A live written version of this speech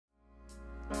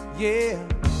yeah.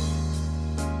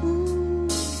 Ooh,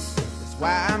 that's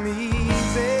why I'm easy.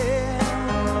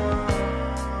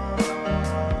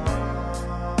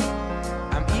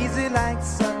 I'm easy like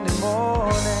Sunday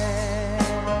morning.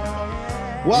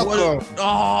 Welcome.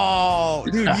 Oh,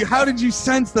 dude, how did you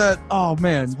sense that? Oh,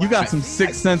 man, you got some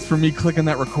sixth sense for me clicking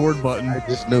that record button. I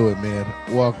just knew it, man.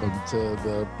 Welcome to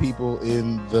the people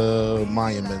in the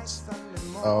monuments.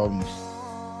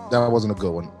 That wasn't a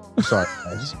good one. Sorry,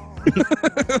 guys.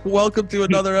 Welcome to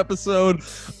another episode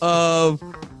of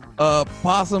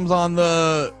Possums on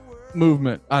the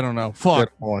Movement. I don't know.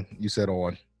 Fuck. You said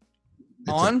on.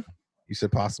 On? You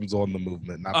said possums on the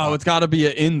movement. Not Oh, it's got to be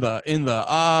in the.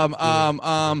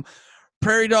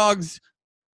 Prairie dogs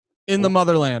in the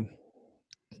motherland.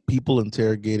 People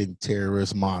interrogating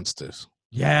terrorist monsters.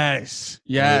 Yes.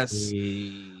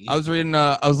 Hey. I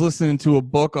was listening to a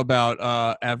book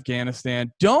about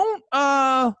Afghanistan.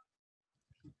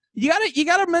 You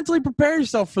gotta mentally prepare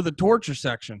yourself for the torture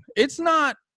section. It's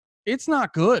not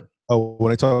good. Oh,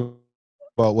 when I talk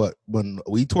about what? When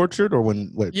we tortured or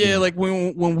when? What, yeah, like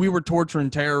when we were torturing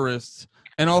terrorists,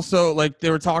 and also like they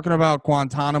were talking about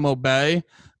Guantanamo Bay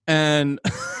and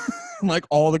like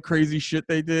all the crazy shit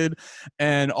they did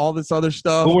and all this other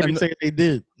stuff. What were you saying they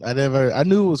did? I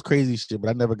knew it was crazy shit, but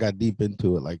I never got deep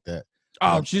into it like that.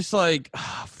 Oh, just like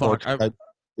fuck.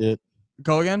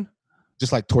 Go again.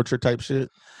 Just like torture type shit.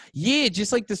 Yeah,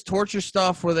 just like this torture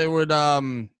stuff where they would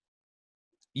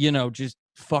just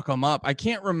fuck them up. I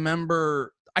can't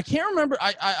remember.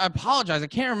 I apologize. I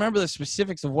can't remember the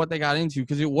specifics of what they got into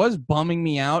because it was bumming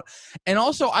me out. And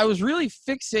also, I was really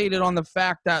fixated on the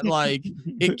fact that, like,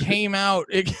 it came out.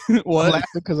 What? I'm laughing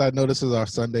because I know this is our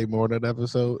Sunday morning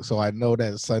episode. So I know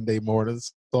that Sunday morning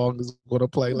song is going to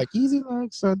play, like, Easy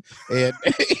Like Sun. And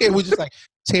it was just like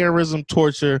terrorism,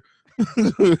 torture,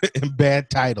 and bad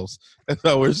titles. That's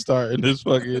how we're starting this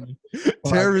fucking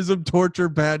terrorism, torture,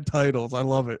 bad titles. I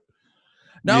love it.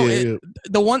 No, yeah.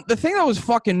 The thing that was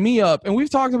fucking me up, and we've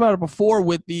talked about it before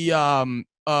with the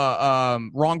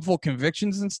wrongful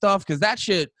convictions and stuff, because that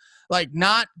shit, like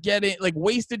not getting like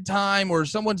wasted time or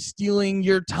someone stealing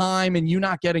your time and you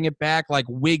not getting it back, like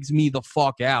wigs me the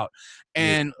fuck out.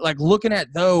 And like looking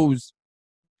at those,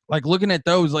 like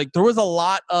there was a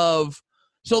lot of,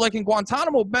 so like in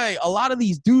Guantanamo Bay, a lot of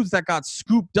these dudes that got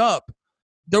scooped up,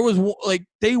 there was like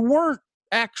they weren't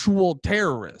actual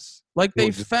terrorists. Like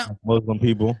they found Muslim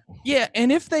people. Yeah,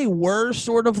 and if they were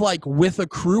sort of like with a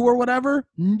crew or whatever,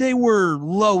 they were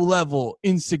low-level,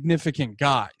 insignificant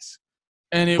guys.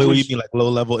 And it Wait, what was, do you mean, like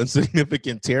low-level,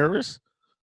 insignificant terrorists?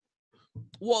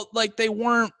 well, like they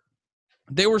weren't.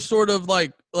 They were sort of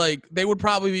like they would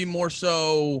probably be more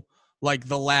so like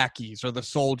the lackeys or the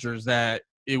soldiers that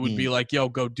it would be like, yo,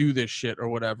 go do this shit or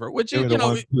whatever. Which is,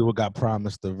 people got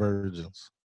promised the virgins.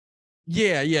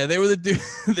 Yeah, they were the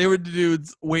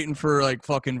dudes waiting for like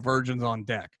fucking virgins on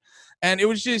deck. And it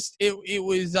was just it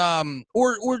was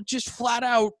or just flat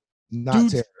out not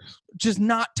dudes, terrorists. just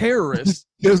not terrorists.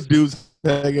 Just dudes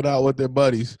hanging out with their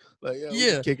buddies. Like,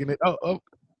 yeah, kicking it. Oh.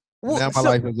 Well, now my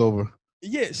life is over.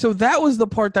 Yeah, so that was the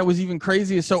part that was even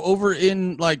crazier. So over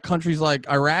in like countries like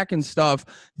Iraq and stuff,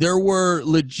 there were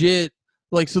legit,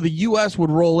 like, so the U.S.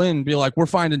 would roll in and be like, we're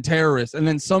finding terrorists. And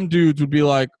then some dudes would be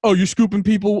like, oh, you're scooping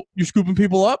people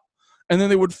up? And then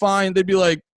they'd be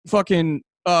like, fucking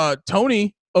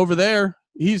Tony over there,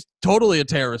 he's totally a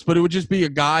terrorist. But it would just be a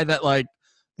guy that, like,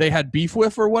 they had beef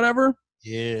with or whatever.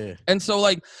 Yeah. And so,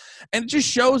 like, and it just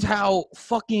shows how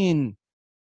fucking,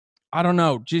 I don't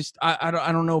know, just, I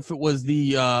don't know if it was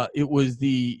the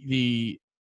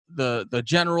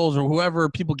generals or whoever,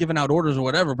 people giving out orders or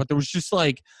whatever, but there was just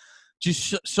like,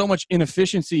 so much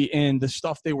inefficiency in the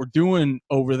stuff they were doing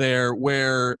over there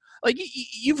where, like,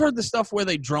 you've heard the stuff where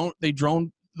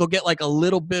they'll get like a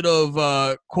little bit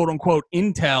of quote unquote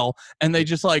intel and they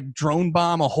just like drone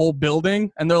bomb a whole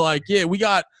building and they're like, yeah, we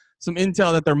got some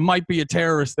intel that there might be a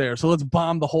terrorist there, so let's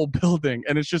bomb the whole building.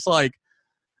 And it's just like,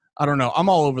 I don't know, I'm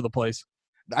all over the place.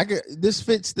 This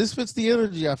fits the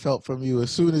energy I felt from you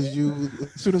as soon as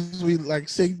we like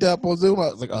synced up on Zoom. I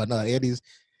was like, oh no, Andy's.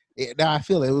 Now I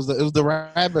feel it. It was the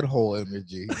rabbit hole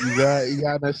energy. You got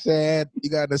in a sad.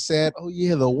 Oh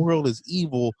yeah, the world is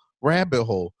evil rabbit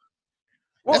hole.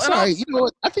 Well, that's all right. You know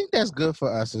what? I think that's good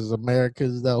for us as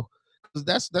Americans, though,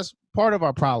 because that's part of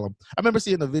our problem. I remember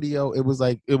seeing a video. It was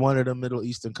like in one of the Middle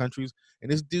Eastern countries,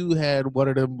 and this dude had one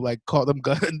of them, like, call them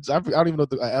guns. I don't even know,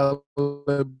 the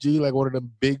LMG, like one of them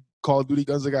big Call of Duty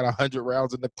guns that got 100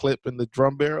 rounds in the clip and the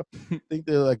drum barrel. I think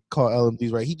they're like called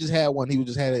LMGs, right? He just had one. He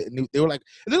just had it, and they were like,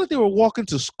 it looked like they were walking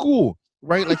to school,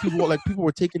 right? Like people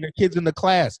were taking their kids into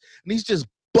class, and he's just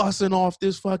busting off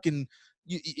this fucking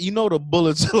you know the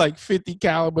bullets are like 50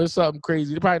 caliber, something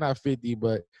crazy. They're probably not 50,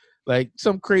 but like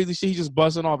some crazy shit. He's just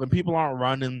busting off, and people aren't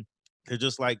running. They're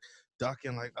just like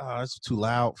ducking, like, oh, it's too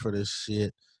loud for this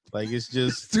shit. Like it's It's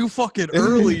just too fucking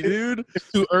early, dude.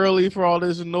 it's too early for all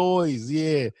this noise.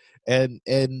 Yeah, and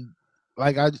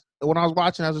like when I was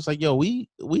watching, I was just like, yo, we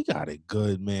got it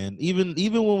good, man. Even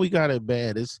when we got it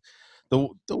bad, it's the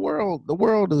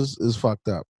world is fucked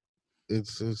up.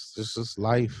 It's just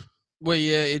life. Well,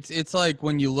 yeah, it's like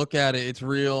when you look at it, it's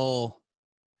real.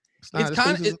 It's not. It's This kind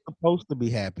place of isn't supposed to be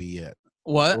happy yet,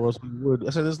 what? or else we would. I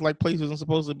said this like place isn't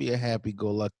supposed to be a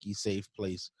happy-go-lucky, safe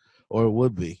place, or it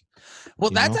would be.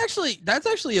 Well, You know? that's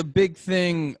actually a big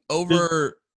thing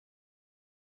over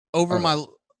my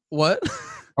what?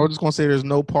 I was just gonna say there's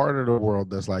no part of the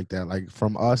world that's like that. Like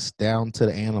from us down to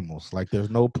the animals. Like there's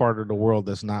no part of the world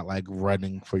that's not like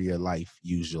running for your life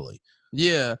usually.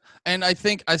 Yeah, and I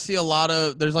think I see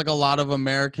there's like a lot of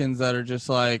Americans that are just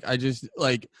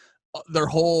like their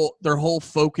whole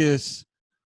focus.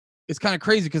 It's kind of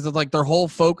crazy because it's like their whole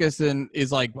focus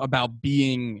is like about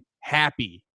being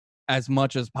happy as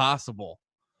much as possible,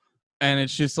 and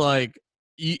it's just like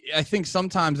I think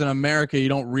sometimes in America you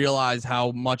don't realize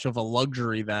how much of a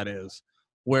luxury that is.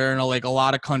 Where in like a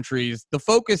lot of countries the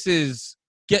focus is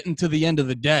getting to the end of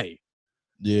the day.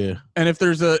 Yeah. And if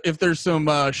there's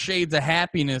some shades of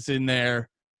happiness in there,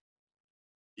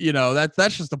 you know,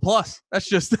 that's just a plus.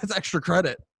 That's extra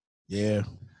credit. Yeah.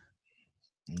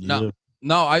 Yeah.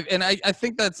 No, I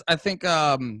think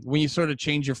when you sort of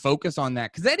change your focus on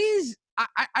that, because that is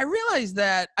I realize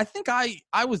that I think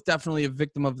I was definitely a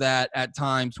victim of that at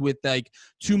times with like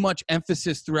too much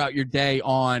emphasis throughout your day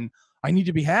on I need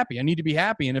to be happy. And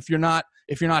if you're not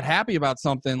happy about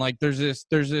something, like there's this,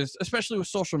 especially with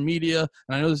social media,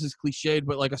 and I know this is cliched,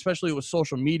 but like, especially with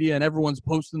social media and everyone's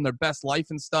posting their best life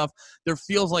and stuff, there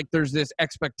feels like there's this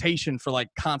expectation for like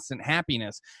constant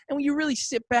happiness. And when you really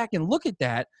sit back and look at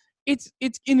that, it's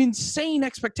an insane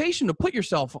expectation to put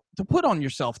on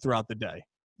yourself throughout the day.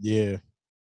 Yeah.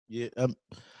 Yeah.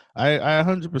 I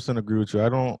 100% agree with you. I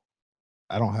don't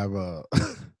have a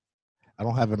I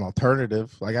don't have an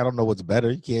alternative. Like, I don't know what's better.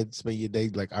 You can't spend your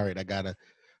day like, all right, I got to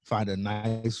find a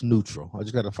nice neutral. I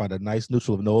just got to find a nice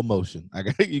neutral of no emotion.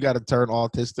 You got to turn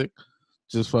autistic.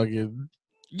 Just fucking.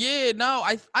 Yeah, no,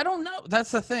 I don't know.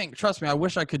 That's the thing. Trust me, I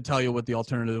wish I could tell you what the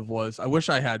alternative was. I wish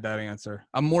I had that answer.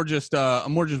 I'm more just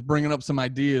bringing up some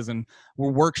ideas and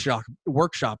we're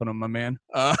workshopping them, my man.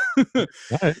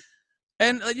 Right.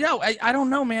 And I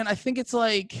don't know, man. I think it's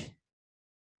like,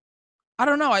 I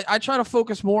don't know. I try to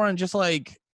focus more on just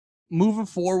like moving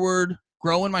forward,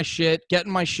 growing my shit,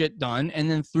 getting my shit done. And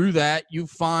then through that, you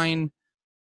find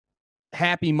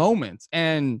happy moments.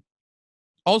 And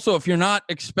also, if you're not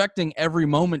expecting every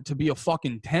moment to be a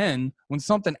fucking 10, when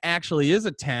something actually is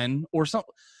a 10 or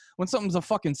when something's a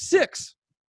fucking 6,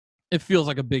 it feels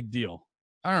like a big deal.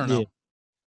 I don't know. Yeah.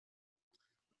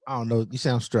 I don't know. You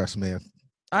sound stressed, man.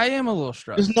 I am a little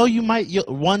stressed. Just know you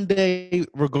one day,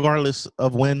 regardless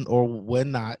of when or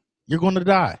when not, you're going to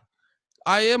die.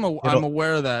 I'm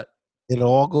aware of that.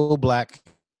 It'll all go black.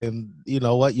 And you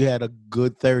know what? You had a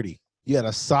good 30. You had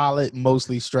a solid,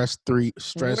 mostly stress-free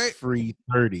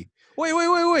 30.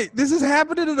 Wait. This is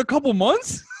happening in a couple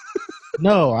months?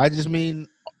 No, I just mean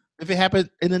if it happened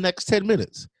in the next 10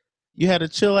 minutes, you had a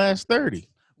chill-ass 30.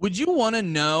 Would you want to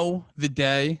know the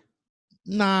day?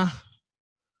 Nah.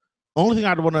 Only thing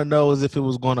I'd want to know is if it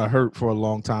was going to hurt for a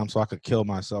long time so I could kill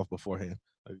myself beforehand.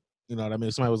 Like, you know what I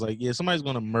mean? Somebody was like, yeah, somebody's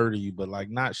going to murder you, but like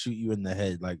not shoot you in the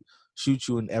head, like shoot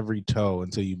you in every toe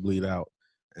until you bleed out.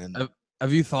 And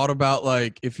have you thought about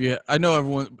like I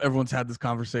know everyone's had this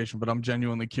conversation, but I'm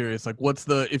genuinely curious. Like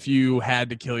if you had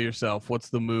to kill yourself, what's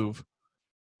the move?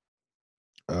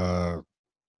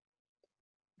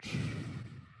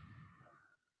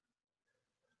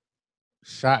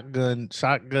 Shotgun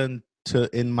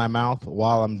in my mouth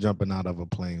while I'm jumping out of a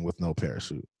plane with no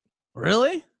parachute.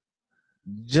 Really?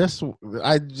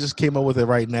 I just came up with it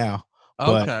right now.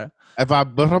 Okay. But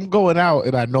if I'm going out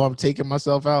and I know I'm taking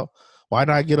myself out, why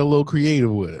not get a little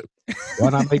creative with it?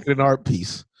 Why not make it an art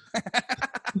piece?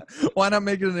 Why not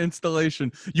make it an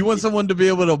installation? You want someone to be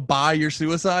able to buy your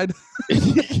suicide?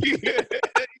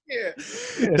 Yeah.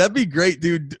 That'd be great,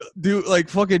 dude. Do like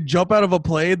fucking jump out of a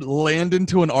plane, land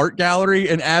into an art gallery,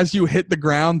 and as you hit the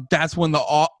ground, that's when the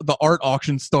art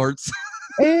auction starts.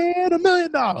 And $1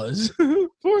 million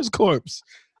for his corpse.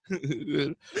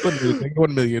 1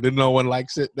 million, and no one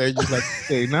likes it. They just like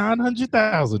say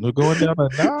 900,000. We're going down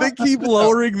to They keep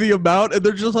lowering the amount, and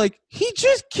they're just like, he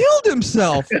just killed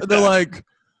himself. And they're like,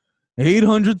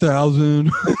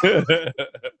 800,000.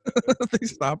 They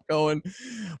stop going.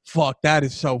 Fuck, that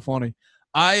is so funny.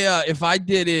 If I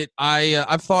did it,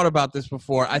 I've thought about this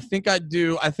before. I think I'd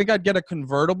get a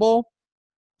convertible,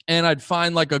 and I'd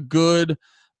find like a good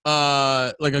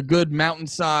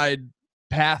mountainside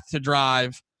path to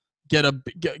drive, get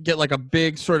like a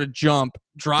big sort of jump,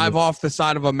 drive off the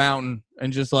side of a mountain,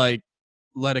 and just like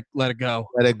let it go.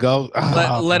 Let it go.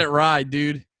 Let it ride,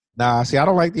 dude. Nah, see, I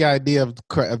don't like the idea of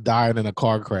dying in a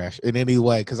car crash in any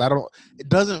way because it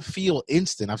doesn't feel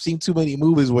instant. I've seen too many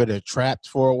movies where they're trapped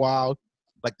for a while,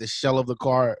 like the shell of the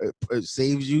car it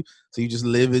saves you, so you just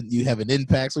live it. You have an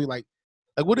impact. So you're like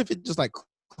what if it just like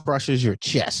crushes your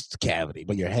chest cavity,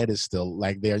 but your head is still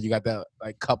like there? You got that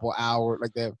like couple hour,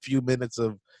 like that few minutes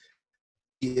of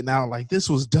getting out. Like this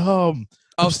was dumb.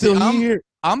 I'm still here.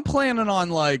 I'm planning on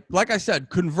like I said,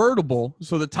 convertible.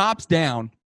 So the top's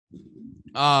down.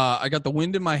 I got the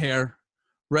wind in my hair,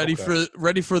 ready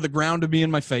for the ground to be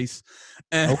in my face.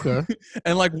 And,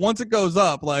 and like once it goes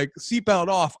up, like seatbelt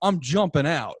off, I'm jumping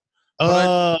out.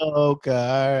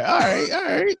 Okay. All right.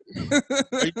 Are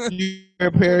you wear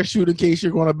a parachute in case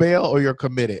you're going to bail, or you're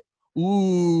committed?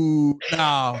 Ooh,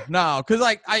 no, because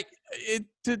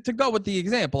to go with the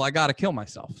example, I got to kill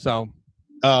myself. So.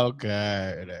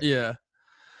 Okay. Yeah.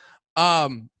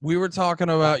 We were talking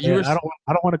about I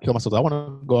don't want to kill myself. I want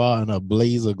to go out in a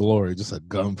blaze of glory, just a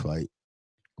gunfight.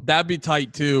 That'd be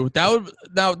tight too.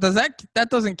 That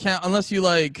doesn't count unless you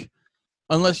want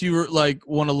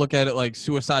to look at it like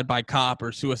suicide by cop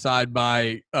or suicide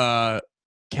by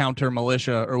counter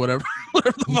militia or whatever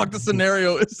the fuck the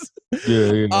scenario is.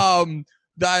 Yeah.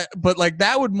 But like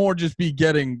that would more just be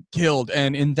getting killed.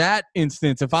 And in that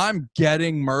instance, if I'm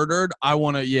getting murdered, I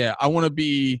want to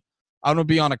be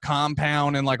on a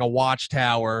compound in like a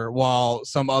watchtower while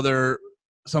some other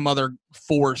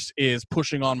force is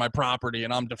pushing on my property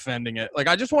and I'm defending it. Like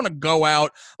I just want to go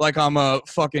out like I'm a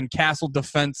fucking Castle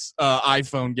Defense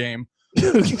iPhone game.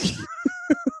 Just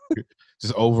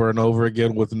over and over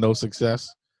again with no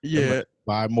success. Yeah. Like,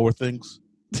 buy more things.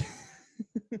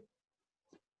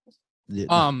 You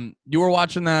were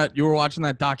watching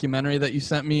that documentary that you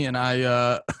sent me, and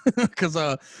I because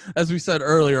as we said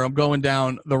earlier, I'm going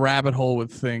down the rabbit hole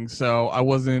with things, so I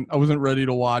wasn't ready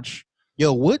to watch.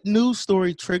 What news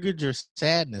story triggered your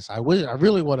sadness? I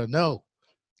really want to know.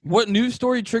 What news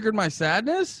story triggered my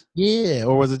sadness? Yeah,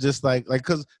 or was it just like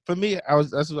because for me,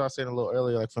 that's what I was saying a little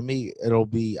earlier. Like for me, I'll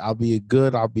be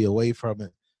good, I'll be away from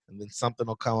it, and then something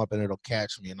will come up and it'll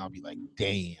catch me, and I'll be like,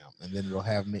 damn, and then it'll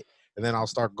have me. And then I'll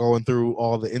start going through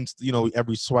all the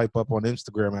every swipe up on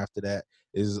Instagram after that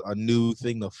is a new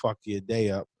thing to fuck your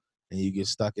day up, and you get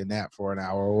stuck in that for an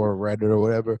hour, or Reddit or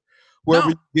whatever, wherever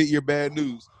you get your bad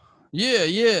news.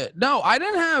 Yeah. No, I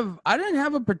didn't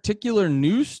have a particular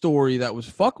news story that was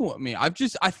fucking with me. I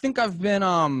think I've been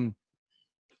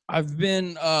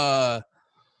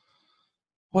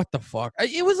what the fuck?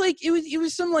 It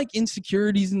was some like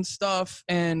insecurities and stuff,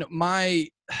 and I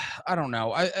don't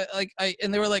know.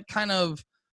 And they were like kind of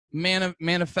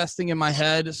manifesting in my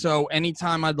head. So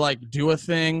anytime I'd like do a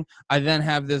thing, I then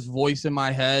have this voice in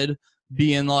my head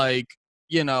being like,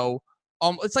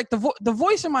 it's like the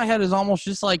voice in my head is almost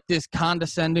just like this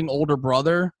condescending older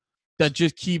brother that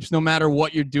just keeps, no matter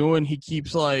what you're doing, he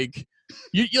keeps like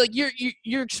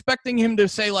you're expecting him to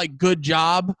say like good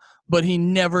job, but he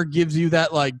never gives you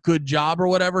that like good job or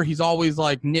whatever. He's always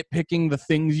like nitpicking the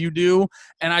things you do.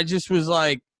 And I just was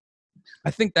like,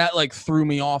 I think that like threw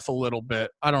me off a little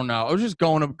bit. I don't know. I was just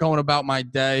going about my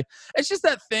day. It's just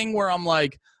that thing where I'm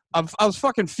like, I was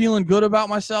fucking feeling good about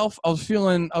myself. I was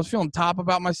feeling top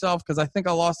about myself because I think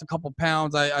I lost a couple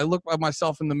pounds. I looked at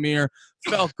myself in the mirror,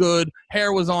 felt good.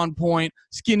 Hair was on point.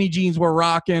 Skinny jeans were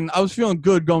rocking. I was feeling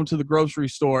good going to the grocery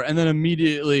store. And then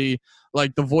immediately,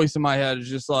 like, the voice in my head is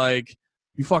just like,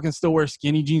 you fucking still wear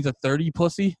skinny jeans at 30,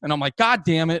 pussy? And I'm like, God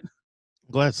damn it.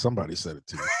 I'm glad somebody said it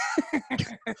to you.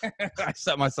 I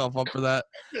set myself up for that.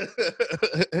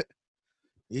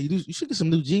 Yeah, you should get some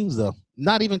new jeans though.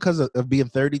 Not even because of being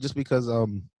 30, just because I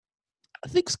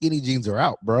think skinny jeans are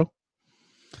out, bro.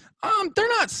 They're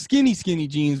not skinny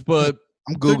jeans, but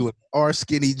I'm Googling are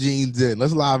skinny jeans in.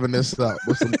 Let's liven this up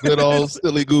with some good old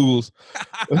silly Googles.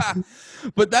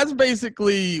 But that's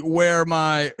basically where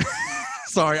my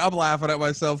sorry, I'm laughing at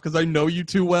myself because I know you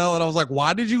too well, and I was like,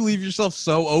 why did you leave yourself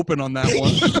so open on that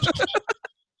one?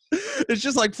 It's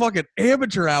just like fucking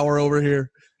amateur hour over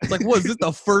here. It's like, what is this,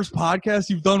 the first podcast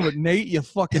you've done with Nate, you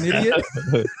fucking idiot?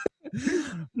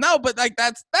 No, but like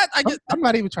that's that. I'm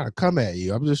not even trying to come at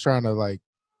you. I'm just trying to I'm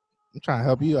trying to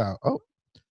help you out. Oh,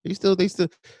 they still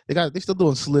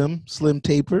doing slim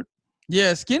tapered.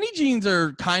 Yeah, skinny jeans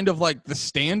are kind of like the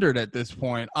standard at this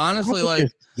point. Honestly,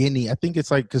 like skinny. I think it's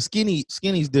like because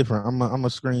skinny's different. I'm a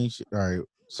screenshot. All right,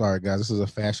 Sorry, guys. This is a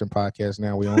fashion podcast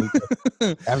now. We only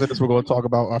after this, we're going to talk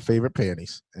about our favorite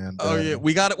panties. And oh yeah,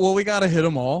 we got it. Well, we got to hit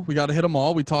them all.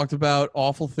 We talked about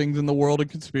awful things in the world of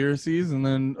conspiracies, and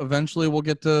then eventually we'll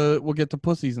get to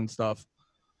pussies and stuff.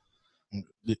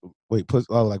 Wait,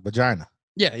 like vagina.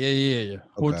 Yeah.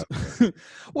 Okay.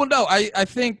 Well, no, I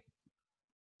think,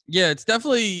 yeah, it's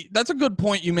definitely, that's a good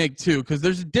point you make too, because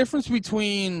there's a difference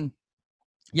between,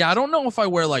 yeah, I don't know if I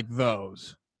wear like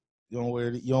those. You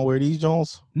don't wear these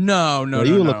Jones? No.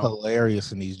 You look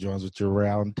hilarious in these Jones with your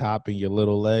round top and your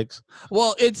little legs.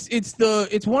 Well, it's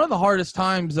one of the hardest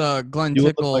times. Glenn You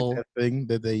Tickle, look like that thing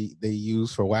that they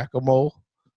use for whack-a-mole.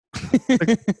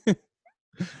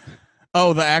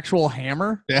 Oh, the actual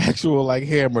hammer? The actual like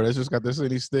hammer that's just got this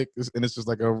any stick, and it's just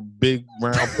like a big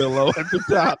round pillow at the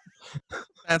top.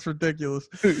 That's ridiculous.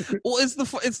 Well, it's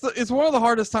one of the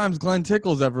hardest times Glenn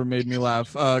Tickle's ever made me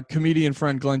laugh. Comedian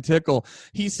friend Glenn Tickle.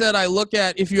 He said, I look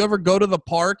at, if you ever go to the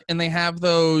park and they have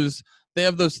those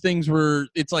things where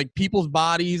it's like people's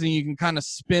bodies and you can kind of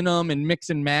spin them and mix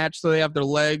and match so they have their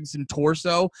legs and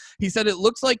torso. He said it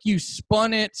looks like you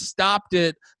spun it, stopped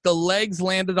it, the legs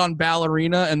landed on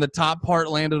ballerina and the top part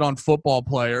landed on football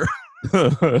player.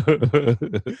 And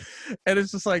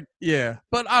it's just like, yeah,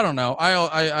 but I don't know.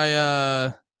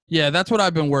 Yeah, that's what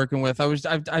I've been working with.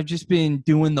 I've just been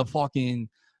doing the fucking,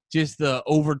 just the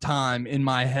overtime in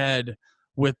my head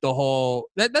with the whole,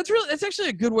 that's actually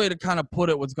a good way to kind of put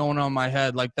it, what's going on in my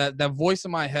head. Like that voice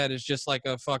in my head is just like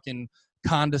a fucking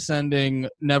condescending,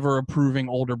 never approving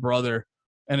older brother.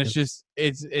 And it's just,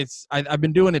 I've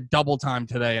been doing it double time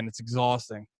today and it's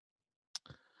exhausting.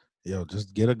 Yo,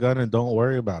 just get a gun and don't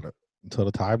worry about it until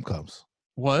the time comes.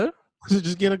 What?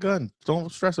 Just get a gun.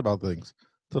 Don't stress about things.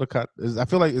 I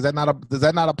feel like, does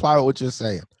that not apply to what you're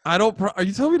saying? Are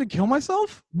you telling me to kill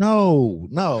myself? No.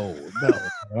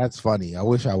 That's funny. I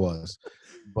wish I was.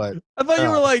 But I thought you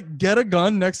were like, get a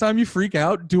gun next time you freak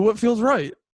out. Do what feels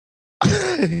right.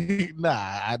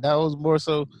 Nah, that was more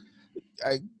so.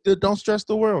 Don't stress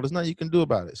the world. There's nothing you can do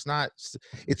about it.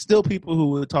 It's still people who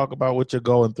would talk about what you're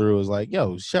going through. Is like,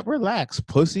 yo, relax,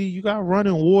 pussy. You got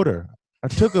running water. I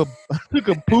took a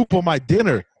poop on my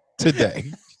dinner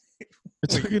today.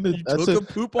 You took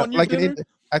a poop on your dinner?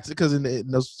 That's because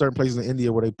in those certain places in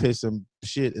India where they piss and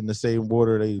shit in the same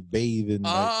water they bathe in.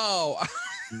 Oh,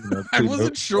 like, I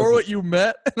wasn't sure what you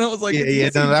meant, and I was like,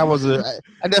 yeah. No, that was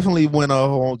I definitely went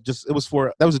on.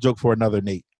 That was a joke for another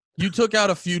Nate. You took out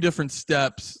a few different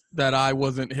steps that I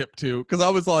wasn't hip to, because I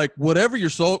was like, whatever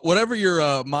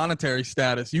your monetary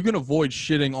status, you can avoid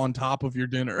shitting on top of your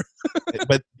dinner.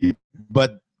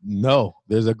 but no,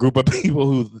 there's a group of people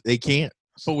who they can't.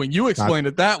 But when you explain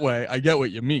it that way, I get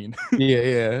what you mean.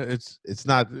 Yeah. It's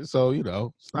not, so, you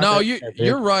know. No,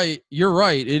 you're right. You're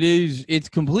right. It's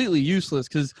completely useless,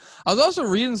 because I was also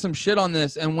reading some shit on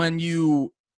this, and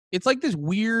it's like this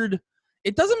weird,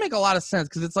 it doesn't make a lot of sense,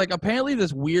 because it's like apparently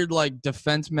this weird like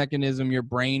defense mechanism your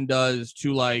brain does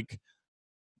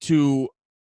to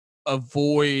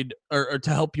avoid or to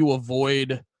help you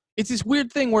avoid. It's this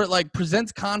weird thing where it like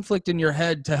presents conflict in your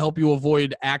head to help you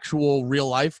avoid actual real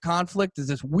life conflict. Is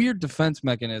this weird defense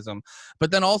mechanism,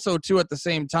 but then also too at the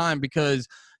same time, because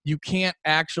you can't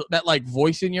actually, that like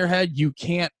voice in your head, you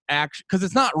can't actually, because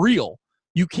it's not real.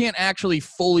 You can't actually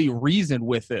fully reason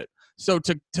with it. So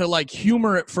to like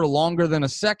humor it for longer than a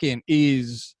second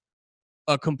is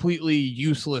a completely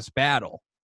useless battle.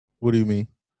 What do you mean?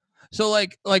 So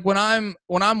like when I'm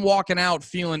walking out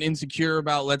feeling insecure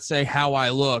about, let's say, how I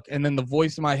look, and then the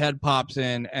voice in my head pops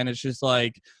in and it's just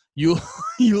like, you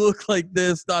look like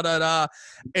this, da da da.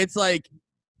 It's like,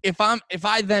 if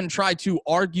I then try to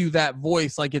argue that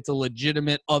voice like it's a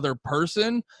legitimate other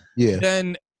person,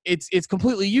 then it's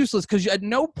completely useless, because at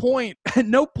no point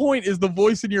is the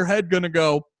voice in your head gonna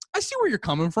go, I see where you're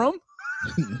coming from.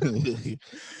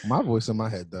 My voice in my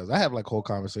head does. I have like whole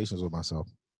conversations with myself.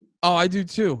 Oh, I do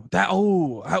too.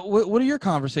 What are your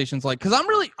conversations like? Because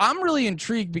I'm really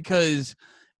intrigued, because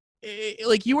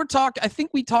like you were talking, I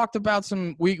think we talked about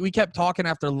we kept talking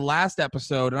after the last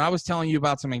episode, and I was telling you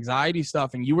about some anxiety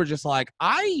stuff, and you were just like,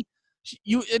 and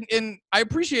I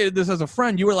appreciated this as a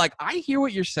friend. You were like, I hear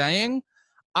what you're saying.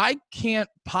 I can't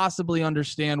possibly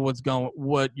understand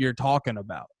what you're talking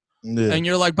about. Yeah. And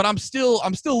you're like, but I'm still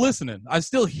listening. I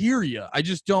still hear you. I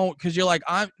just don't, because you're like,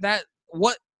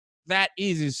 what that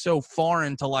is so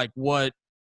foreign to like what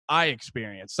I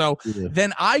experience. So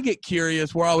then I get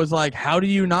curious, where I was like, how do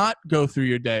you not go through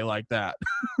your day like that?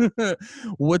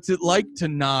 What's it like to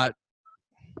not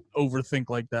overthink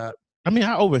like that? I mean,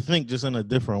 I overthink just in a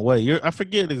different way. I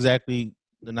forget exactly,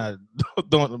 and I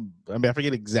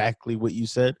forget exactly what you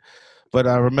said, but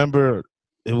I remember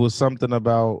it was something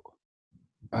about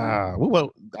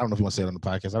Well, I don't know if you want to say it on the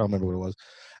podcast. I don't remember what it was.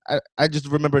 I just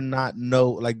remember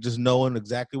just knowing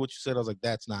exactly what you said. I was like,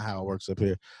 that's not how it works up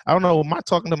here. I don't know. My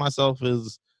talking to myself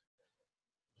is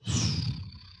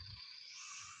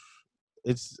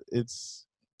it's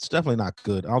definitely not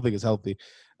good. I don't think it's healthy.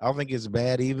 I don't think it's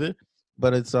bad either.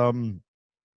 But it's a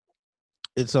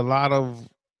lot of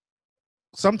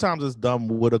sometimes it's dumb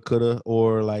woulda coulda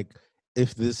or like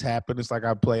if this happened, it's like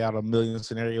I play out a million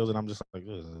scenarios and I'm just like,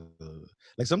 ugh.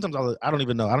 Like sometimes I don't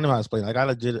even know. I don't know how to explain. Like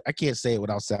I can't say it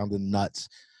without sounding nuts,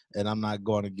 and I'm not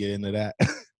going to get into that.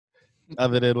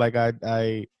 Other than like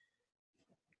I'm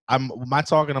my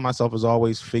talking to myself is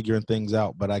always figuring things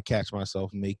out, but I catch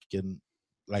myself making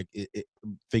like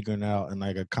figuring out in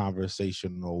like a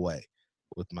conversational way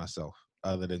with myself,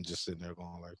 other than just sitting there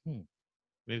going like,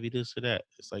 maybe this or that.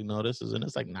 It's like, no, this isn't.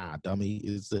 It's like, nah, dummy,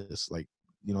 it's this. Like,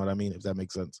 you know what I mean? If that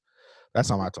makes sense. That's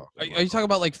how I talk. Are you talking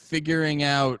about like figuring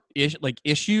out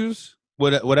issues?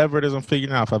 Whatever it is I'm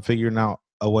figuring out, if I'm figuring out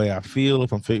a way I feel,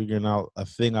 if I'm figuring out a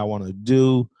thing I want to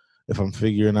do, if I'm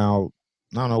figuring out,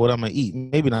 I don't know, what I'm going to eat.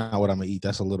 Maybe not what I'm going to eat.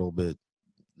 That's a little bit,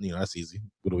 that's easy.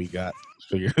 What do we got?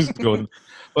 Going,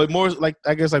 but more like,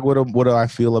 I guess, like, what do I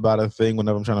feel about a thing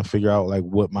whenever I'm trying to figure out, like,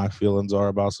 what my feelings are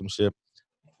about some shit.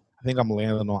 I think I'm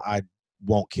landing on I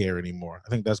won't care anymore. I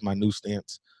think that's my new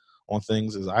stance on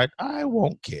things is I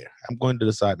won't care. I'm going to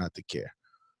decide not to care.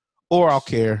 Or I'll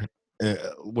care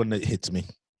when it hits me.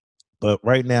 But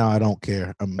right now, I don't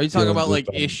care. Are you talking about like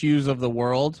issues of the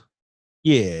world?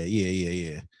 Yeah.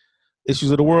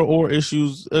 Issues of the world or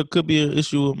issues. It could be an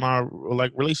issue with my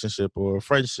like relationship or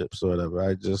friendships or whatever.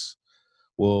 I just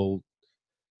will,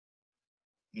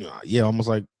 almost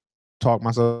like talk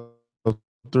myself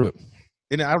through it.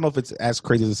 And I don't know if it's as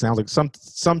crazy as it sounds. Like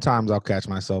sometimes I'll catch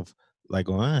myself like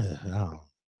going,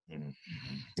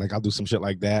 like I'll do some shit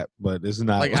like that, but it's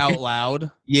not like out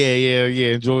loud.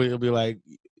 Yeah. Joy will be like,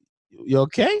 "You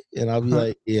okay?" And I'll be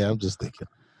like, "Yeah, I'm just thinking."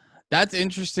 That's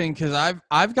interesting because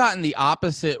I've gotten the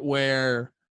opposite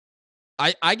where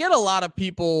I get a lot of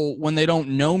people when they don't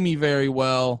know me very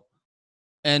well,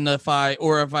 and if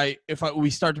we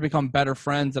start to become better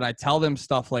friends and I tell them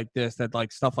stuff like this, that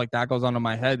like stuff like that goes on in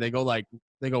my head, they go,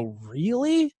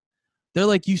 really? They're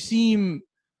like, they're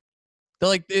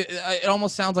like, it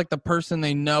almost sounds like the person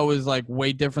they know is like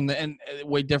way different than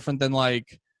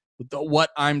like what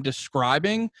I'm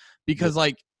describing, because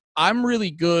like I'm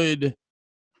really good.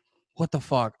 What the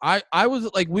fuck? I was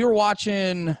like, we were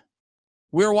watching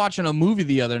a movie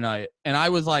the other night, and I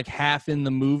was like half in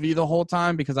the movie the whole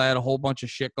time because I had a whole bunch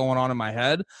of shit going on in my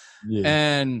head. Yeah.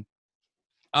 And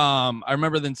I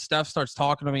remember then Steph starts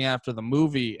talking to me after the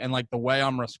movie, and like the way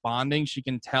I'm responding, she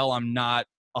can tell I'm not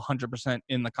 100%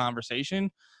 in the conversation.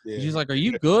 Yeah. She's like, "Are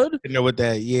you good?" You know what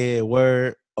that? Yeah,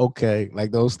 word. Okay,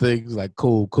 like those things, like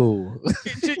cool.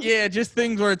 Just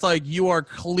things where it's like you are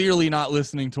clearly not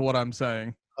listening to what I'm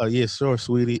saying. Oh, yeah, sure,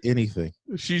 sweetie, anything.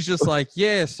 She's just like,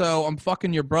 yeah, so I'm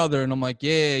fucking your brother. And I'm like,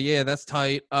 yeah, that's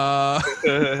tight. Yeah,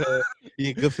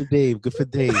 good for Dave. Good for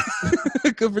Dave.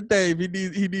 Good for Dave.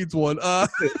 He needs one.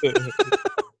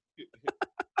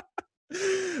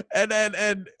 And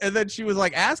then she was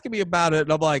like asking me about it.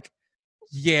 And I'm like,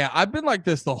 yeah, I've been like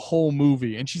this the whole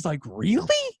movie. And she's like, really?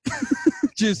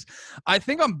 I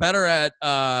think I'm better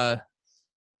at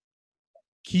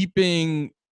keeping...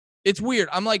 It's weird.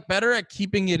 I'm like better at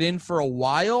keeping it in for a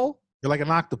while. You're like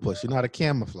an octopus. You know how to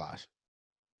camouflage.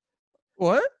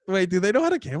 What? Wait, do they know how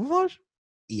to camouflage?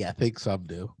 Yeah, I think some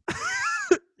do.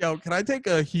 Yo, can I take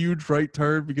a huge right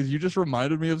turn? Because you just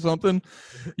reminded me of something.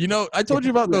 You know, I told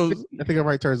you about those. I think a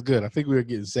right turn is good. I think we were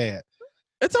getting sad.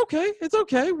 It's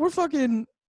okay. We're fucking...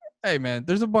 Hey man,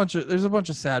 there's a bunch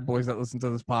of sad boys that listen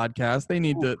to this podcast. They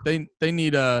need to they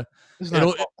need a... Let's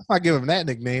not give them that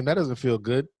nickname. That doesn't feel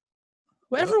good.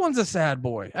 Well, everyone's a sad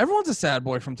boy. Everyone's a sad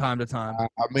boy from time to time.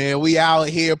 Man, we out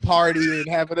here partying,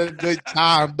 having a good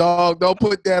time, dog. Don't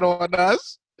put that on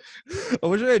us. I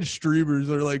wish I had streamers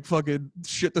that are like fucking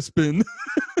shit to spin.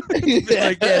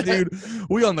 Like, yeah, dude,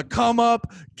 we on the come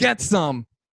up. Get some.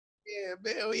 Yeah,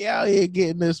 man, we out here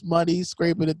getting this money,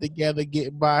 scraping it together,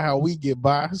 getting by how we get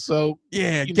by. So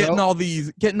yeah, getting all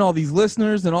these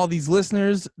listeners, and all these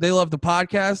listeners, they love the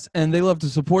podcast and they love to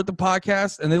support the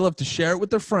podcast and they love to share it with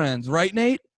their friends, right,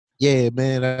 Nate? Yeah,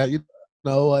 man. You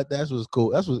know what? That's what's cool.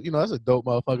 That's a dope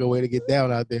motherfucker way to get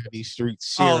down out there in these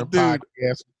streets, sharing podcasts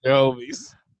with your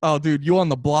homies. Oh, dude, you on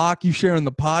the block? You sharing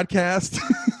the podcast?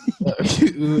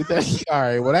 All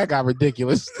right. Well, that got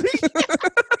ridiculous.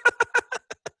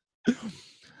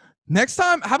 Next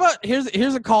time, how about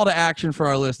here's a call to action for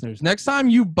our listeners. Next time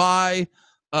you buy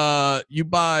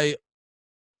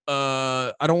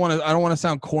I don't want to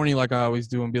sound corny like I always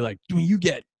do and be like, do you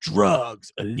get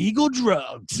drugs, illegal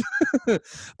drugs?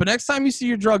 But next time you see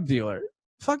your drug dealer,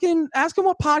 fucking ask him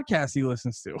what podcast he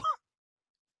listens to.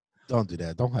 Don't do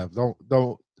that.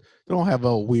 Don't have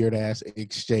a weird ass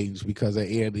exchange because of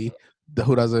Andy,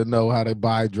 who doesn't know how to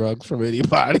buy drugs from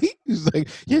anybody. He's like,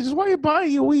 yeah, just why are you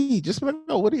buying your weed? Just let me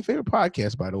know, what are your favorite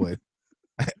podcasts, by the way?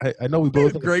 I know we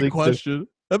both. Great question.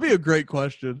 That'd be a great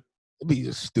question. It'd be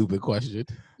a stupid question.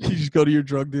 You just go to your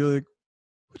drug dealer, like,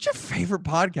 what's your favorite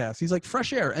podcast? He's like,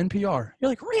 Fresh Air, NPR. You're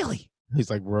like, really? He's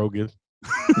like, Rogan.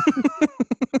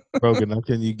 Rogan, now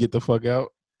can you get the fuck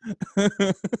out?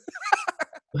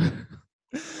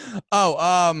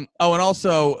 And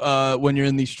also, when you're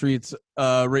in these streets,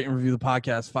 rate and review the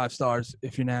podcast 5 stars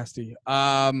if you're nasty.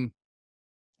 The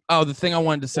thing I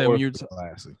wanted to say, when you're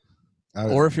classy,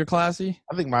 or if you're classy,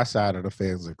 I think my side of the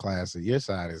fans are classy. Your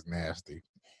side is nasty.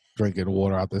 Drinking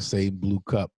water out the same blue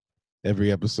cup every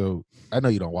episode. I know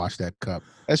you don't wash that cup.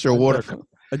 That's your water cup.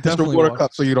 That's your water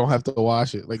cup, so you don't have to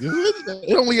wash it. Like,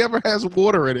 it only ever has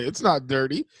water in it. It's not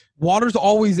dirty. Water's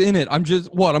always in it. I'm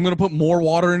gonna put more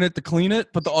water in it to clean it,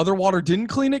 but the other water didn't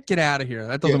clean it. Get out of here.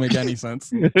 That doesn't make any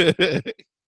sense.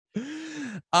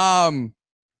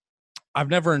 I've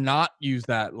never not used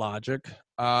that logic.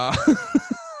 I've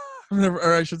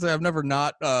never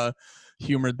not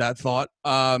humored that thought.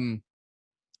 You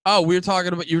were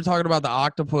talking about the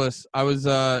octopus. I was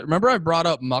remember I brought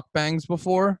up mukbangs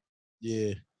before?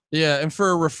 Yeah. Yeah, and for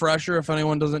a refresher, if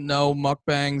anyone doesn't know,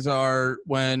 mukbangs are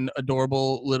when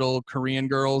adorable little Korean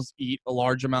girls eat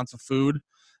large amounts of food.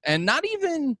 And not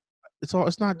even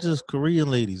it's not just Korean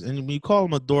ladies. And when you call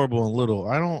them adorable and little,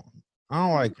 I don't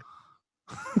like it.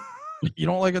 You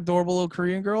don't like adorable little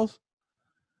Korean girls?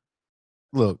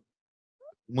 Look,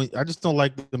 I just don't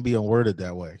like them being worded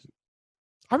that way.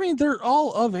 I mean, they're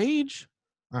all of age.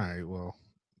 All right, well,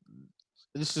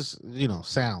 it's just,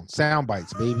 sound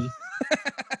bites, baby.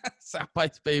 Sound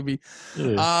bites, baby.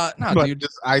 Yeah. No, dude,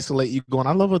 just isolate you going,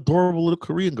 I love adorable little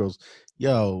Korean girls.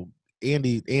 Yo,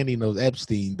 Andy knows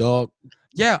Epstein, dog.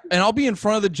 Yeah, and I'll be in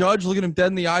front of the judge, looking him dead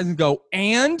in the eyes and go,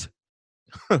 and?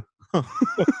 I'm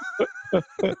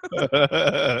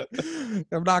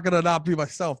not going to not be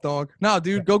myself, dog. No,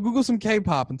 dude, go Google some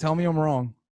K-pop and tell me I'm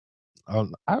wrong. I've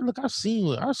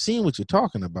seen what you're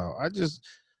talking about. I just,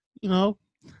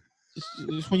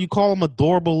 it's when you call them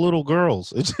adorable little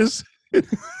girls. It's just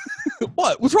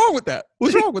what? What's wrong with that?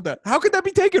 What's wrong with that? How could that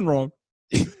be taken wrong?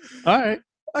 All right,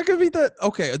 I could be that.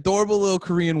 Okay, adorable little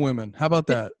Korean women. How about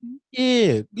that?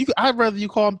 Yeah, I'd rather you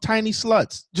call them tiny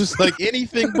sluts, just like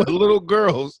anything but little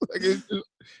girls. Like, it's just,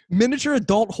 miniature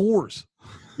adult whores.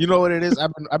 You know what it is?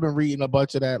 I've been reading a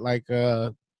bunch of that. Like,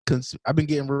 I've been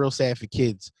getting real sad for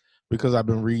kids because I've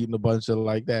been reading a bunch of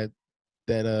like that.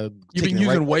 You've been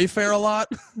using Wayfair a lot.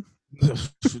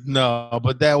 No,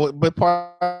 but that's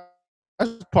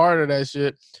part of that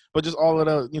shit. But just all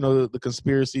of the, the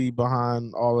conspiracy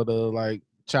behind all of the like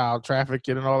child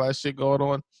trafficking and all that shit going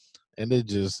on, and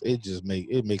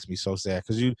it makes me so sad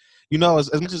because as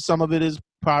much as some of it is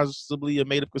possibly a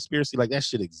made up conspiracy, like that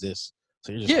shit exists.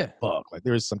 So you're just like, fuck. Like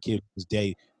there is some kid whose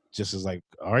day just is like,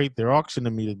 all right, they're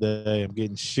auctioning me today. I'm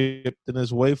getting shipped in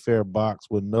this Wayfair box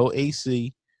with no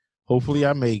AC. Hopefully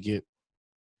I make it.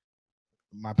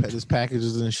 This package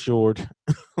is insured.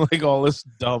 Like all this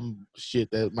dumb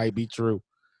shit that might be true.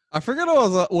 I forget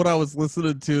what I was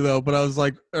listening to though, but I was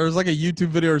like, there was like a YouTube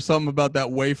video or something about that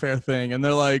Wayfair thing, and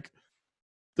they're like,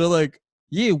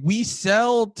 yeah, we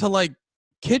sell to like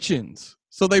kitchens,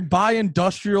 so they buy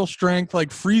industrial strength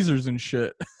like freezers and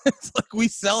shit. It's like we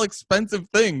sell expensive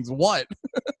things. What?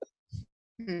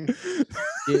 The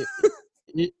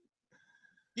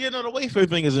Wayfair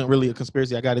thing isn't really a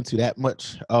conspiracy I got into that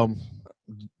much.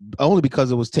 Only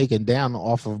because it was taken down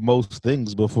off of most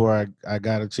things before I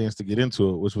got a chance to get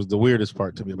into it, which was the weirdest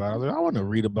part to me about it. I was like, I want to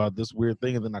read about this weird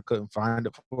thing, and then I couldn't find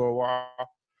it for a while.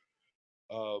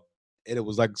 And it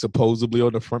was like supposedly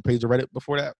on the front page of Reddit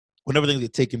before that. Whenever things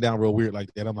get taken down real weird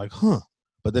like that, I'm like, huh.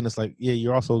 But then it's like, yeah,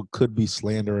 you also could be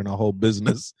slandering a whole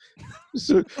business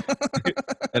in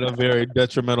a very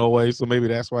detrimental way. So maybe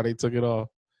that's why they took it off.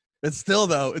 It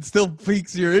still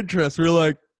piques your interest. We're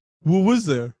like, what was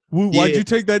there? Why'd you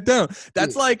take that down?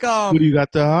 That's like what do you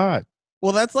got to hide?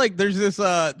 Well, that's like there's this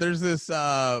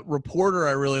reporter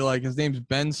I really like. His name's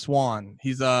Ben Swan.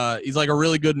 He's like a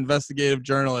really good investigative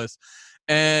journalist,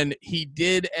 and he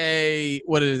did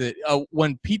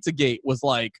when Pizzagate was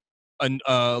like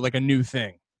a new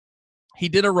thing. he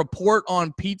did a report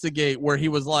on Pizzagate where he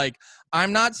was like,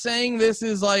 I'm not saying this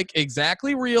is like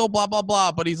exactly real, blah, blah,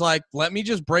 blah. But he's like, let me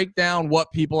just break down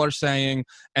what people are saying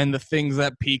and the things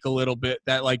that pique a little bit,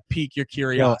 that like pique your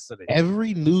curiosity.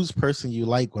 Every news person you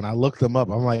like, when I look them up,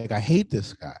 I'm like, I hate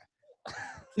this guy.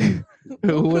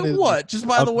 What? Just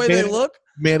by the way they look?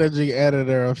 Managing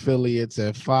editor affiliates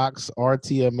at Fox,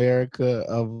 RT America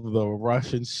of the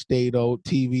Russian state-owned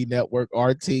TV network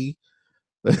RT.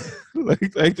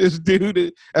 like this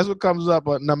dude, that's what comes up.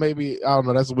 But no, maybe I don't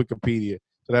know. That's Wikipedia,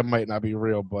 so that might not be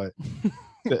real. But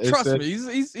trust me,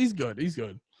 he's good. He's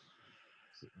good.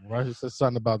 Russia said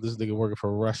something about this nigga working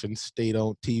for Russian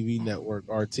state-owned TV network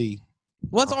RT.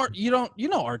 What's RT? You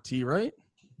know RT, right?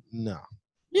 No.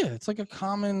 Yeah, it's like a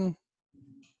common.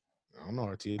 I don't know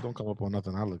RT. It don't come up on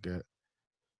nothing I look at.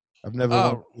 I've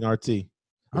never seen RT.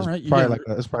 All right,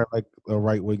 It's probably like a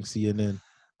right-wing CNN.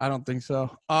 I don't think so.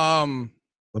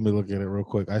 Let me look at it real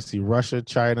quick. I see Russia,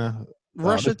 China,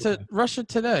 Russia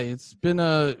Today.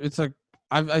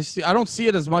 I don't see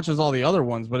it as much as all the other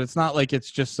ones, but it's not like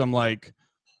it's just some like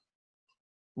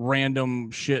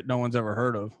random shit no one's ever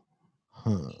heard of.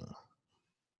 Huh.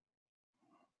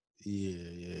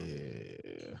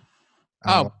 Yeah.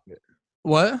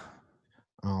 What?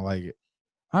 I don't like it.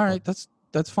 All right, that's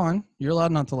fine. You're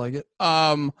allowed not to like it.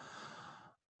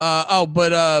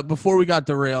 But before we got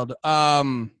derailed,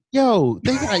 yo,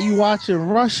 they got you watching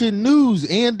Russian news,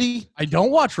 Andy. I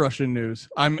don't watch Russian news.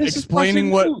 I'm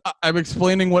explaining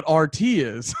what RT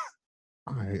is.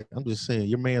 All right, I'm just saying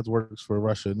your man's works for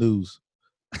Russia news.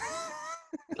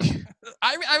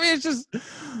 I mean, it's just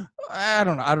I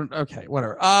don't know. Okay,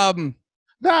 whatever.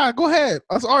 Nah, go ahead.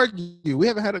 Let's argue. We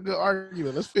haven't had a good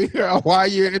argument. Let's figure out why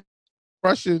you're in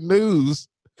Russian news.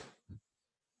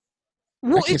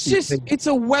 Well, it's a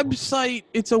website.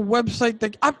 It's a website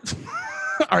that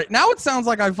all right, now it sounds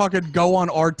like I fucking go on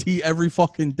RT every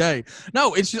fucking day.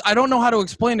 No, it's just I don't know how to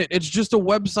explain it. It's just a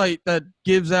website that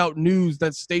gives out news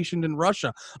that's stationed in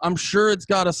Russia. I'm sure it's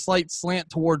got a slight slant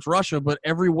towards Russia, but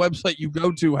every website you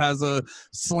go to has a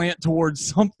slant towards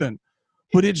something.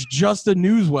 But it's just a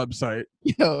news website.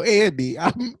 Yo, Andy,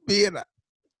 I'm being.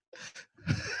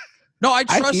 No, I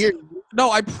trust.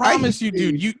 I promise you,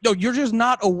 dude. You're just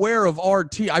not aware of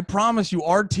RT. I promise you,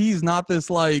 RT is not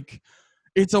this like.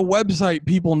 It's a website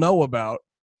people know about.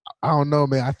 I don't know,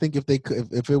 man. I think if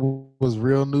it was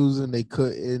real news and they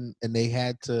couldn't, and they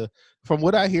had to, from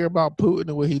what I hear about Putin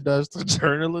and what he does to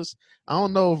journalists, I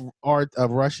don't know if a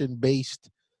Russian-based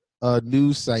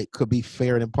news site could be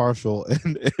fair and impartial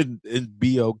and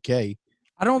be okay.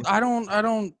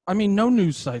 I mean, no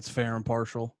news site's fair and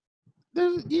impartial.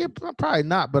 Yeah, probably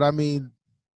not. But I mean,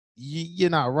 you're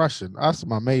not Russian. That's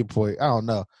my main point. I don't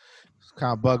know. It's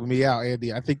kind of bugging me out,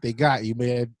 Andy. I think they got you,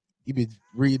 man. You've been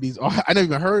reading these. I never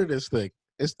even heard of this thing.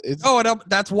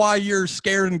 That's why you're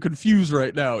scared and confused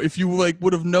right now. If you like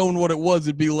would have known what it was,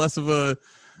 it'd be less of a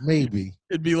big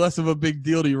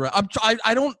deal to you.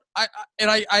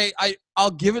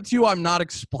 I'll give it to you. I'm not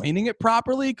explaining it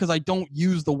properly because I don't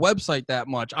use the website that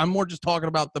much. I'm more just talking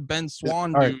about the Ben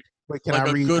Swan dude. Wait, can I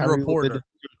read reporter.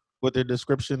 What their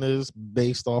description is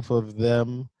based off of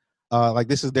them? Like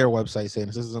this is their website saying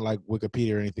this isn't like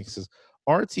Wikipedia or anything. It says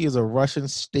RT is a Russian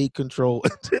state-controlled,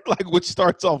 which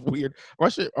starts off weird.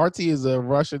 RT is a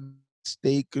Russian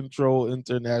state-controlled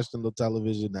international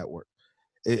television network.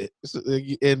 It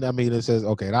says,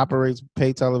 okay, it operates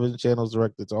pay television channels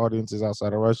directed to audiences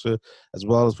outside of Russia, as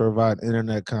well as provide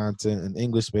internet content in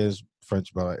English, Spanish,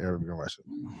 French, Arabic, and Russian.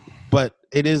 But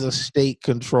it is a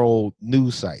state-controlled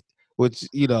news site, which,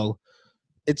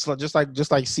 it's just like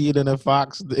CNN and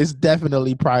Fox. It's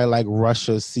definitely probably like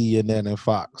Russia, CNN, and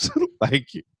Fox.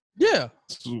 Yeah,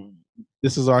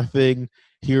 this is our thing.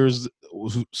 Here's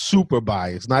super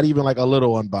biased, not even like a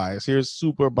little unbiased. Here's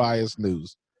super biased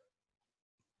news.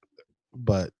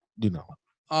 But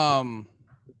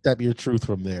step your truth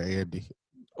from there, Andy.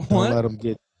 Don't let them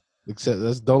get.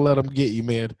 Don't let them get you,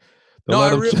 man.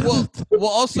 Well,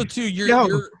 also too,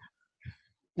 you're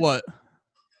what?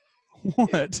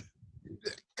 What?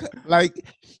 Like,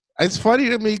 it's funny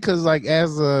to me because, like,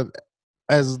 as the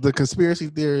conspiracy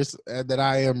theorist that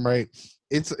I am, right?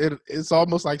 It's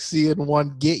almost like seeing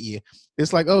one get you.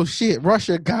 It's like, oh shit,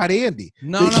 Russia got Andy.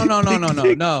 No.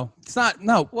 It's not.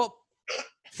 No. Well,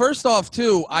 first off,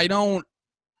 too, I don't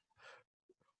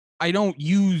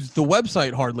use the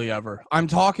website hardly ever. I'm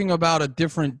talking about a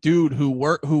different dude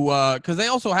because they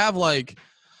also have like.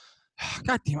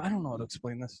 God damn, I don't know how to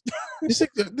explain this.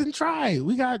 Then try.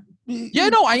 I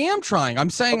am trying. I'm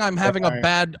saying I'm having if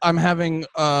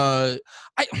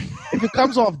it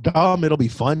comes off dumb, it'll be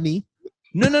funny.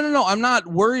 No. I'm not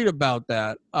worried about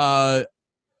that.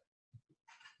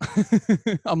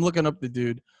 I'm looking up the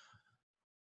dude.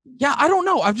 Yeah, I don't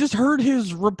know. I've just heard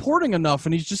his reporting enough,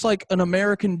 and he's just like an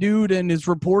American dude, and his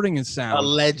reporting is sound.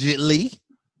 Allegedly.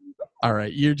 All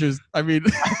right, you're just. I mean,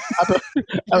 I-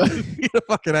 you're a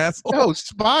fucking asshole. No,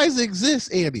 spies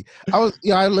exist, Andy.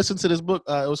 I listened to this book.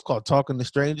 It was called Talking to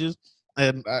Strangers,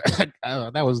 and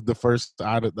that was the first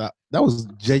out of that. That was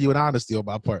genuine honesty on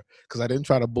my part because I didn't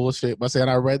try to bullshit by saying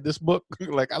I read this book.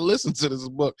 Like I listened to this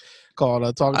book called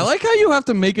Talking. I like how you have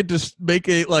to make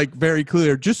it like very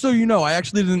clear. Just so you know, I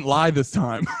actually didn't lie this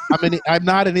time. I'm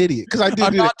not an idiot because I did.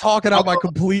 I'm not talking out my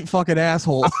complete fucking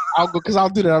asshole. I'll go because I'll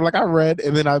do that. I'm like I read,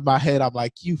 and then in my head I'm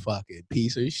like, you fucking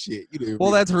piece of shit. You didn't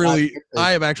Well, read that's really.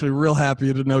 I am actually real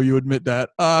happy to know you admit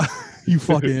that. You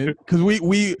fucking because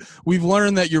we've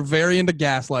learned that you're very into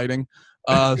gaslighting.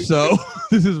 So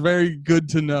this is very good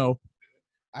to know.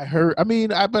 I heard. I mean,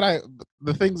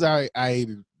 the things I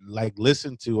like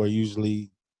listen to are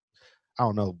usually, I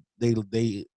don't know.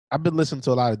 I've been listening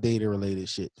to a lot of data related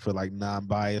shit for like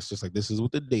non-biased, just like this is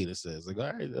what the data says. Like,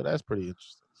 all right, that's pretty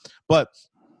interesting. But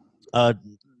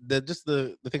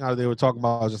the thing they were talking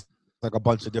about was just like a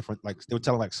bunch of different, like they were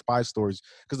telling like spy stories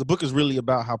because the book is really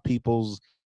about how people's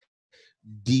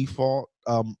default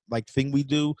like thing we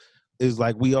do is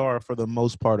like we are for the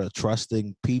most part a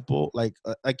trusting people, like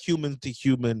human to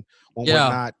human when we're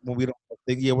not, when we don't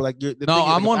think, yeah, we're like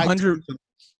I'm 100.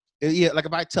 Yeah, like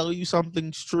if I tell you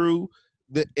something's true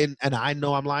and I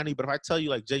know I'm lying to you, but if I tell you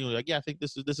like genuinely like, yeah, I think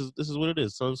this is what it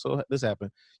is, so this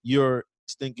happened, your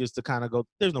instinct is to kind of go,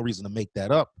 there's no reason to make that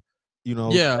up, you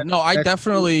know. Yeah, no, I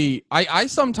definitely I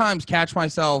sometimes catch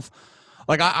myself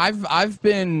like I've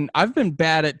been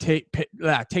bad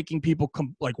at taking people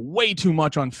like way too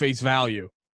much on face value,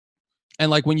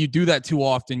 and like when you do that too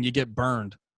often, you get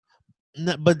burned.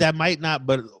 No, but that might not,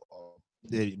 but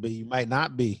you might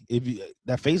not be. If you,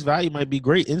 that face value might be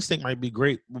great, instinct might be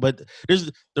great, but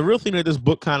there's the real thing that this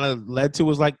book kind of led to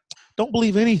was like, don't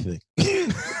believe anything.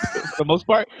 For the most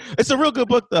part, it's a real good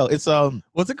book though. It's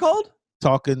what's it called?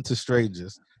 Talking to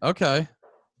Strangers. Okay,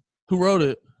 who wrote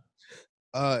it?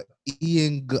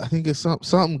 Ian, I think it's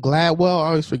something Gladwell. I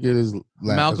always forget his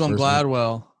Malcolm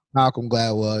Gladwell. Name. Malcolm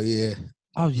Gladwell, yeah.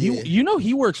 Oh, you know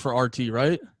he works for RT,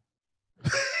 right?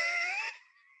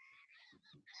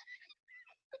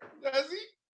 Does he?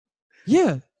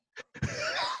 Yeah.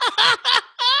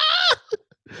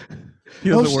 He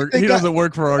doesn't work. He doesn't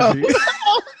work for RT. I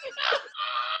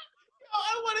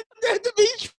wanted that to be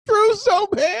true so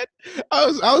bad.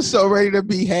 I was so ready to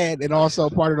be had and also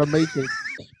part of the matrix.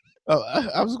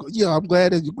 I'm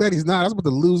glad he's not. I was about to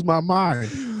lose my mind.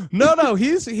 No,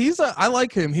 I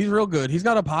like him. He's real good. He's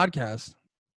got a podcast.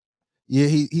 Yeah,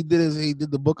 he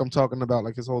did the book I'm talking about.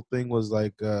 Like his whole thing was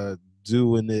like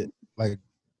doing it like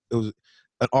it was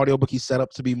an audiobook he set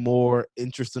up to be more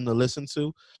interesting to listen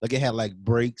to. Like it had like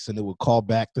breaks and it would call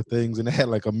back to things, and it had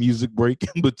like a music break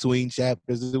in between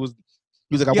chapters. He was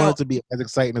like, I want it to be as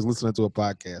exciting as listening to a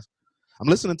podcast. I'm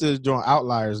listening to his joint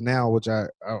Outliers now, which I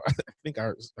think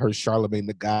I heard Charlemagne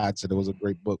the God said it was a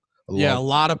great book. Yeah, a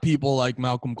lot of people like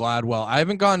Malcolm Gladwell. I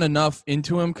haven't gotten enough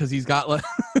into him because he's got like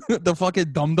the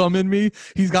fucking dum-dum in me.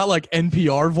 He's got like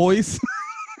NPR voice.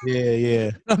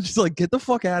 Yeah. I'm just like, get the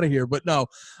fuck out of here. But no,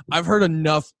 I've heard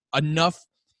enough.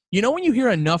 You know when you hear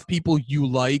enough people you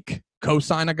like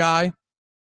co-sign a guy?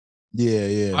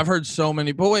 Yeah. I've heard so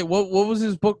many. But wait, what was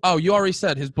his book? Oh, you already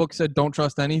said his book said don't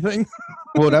trust anything.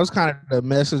 Well, that was kind of the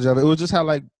message of it. It was just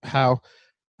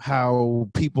how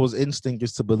people's instinct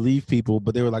is to believe people,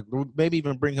 but they were like, maybe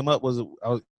even bring him up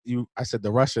I said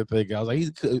the Russia thing. I was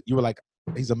like, you were like,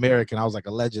 he's American. I was like,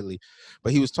 allegedly,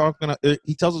 but he was talking.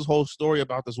 He tells his whole story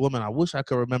about this woman. I wish I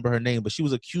could remember her name, but she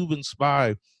was a Cuban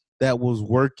spy that was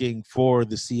working for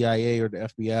the CIA or the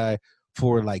FBI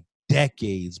for like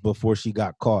decades before she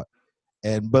got caught.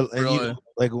 And Really? you know,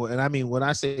 like, and I mean, when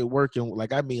I say working,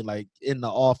 like I mean like in the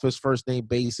office, first name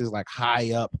basis, like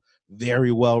high up,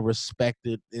 very well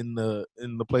respected in the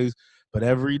place. But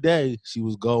every day she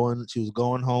was going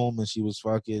home and she was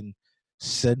fucking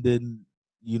sending,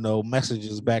 you know,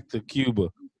 messages back to Cuba.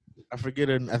 I forget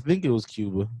it. I think it was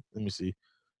Cuba. Let me see.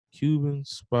 Cuban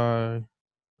spy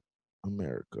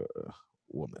America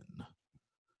woman.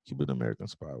 Cuban American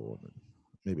spy woman.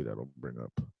 Maybe that'll bring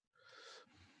up.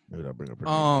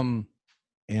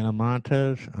 Anna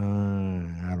Montez. I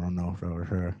don't know if that was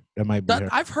her. That might be her.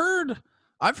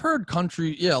 I've heard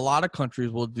country. Yeah, a lot of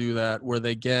countries will do that where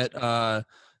they get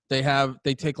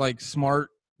they take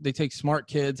smart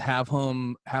kids, have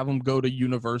them go to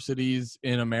universities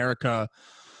in America,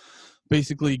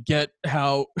 basically get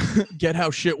how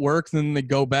shit works, and then they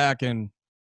go back and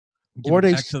or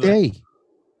they stay.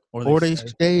 or they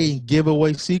stay and give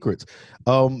away secrets.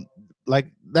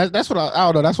 Like that's what I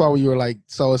don't know. That's why when you were like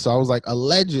so, I was like,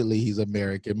 allegedly he's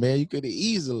American, man. You could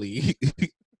easily,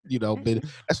 been.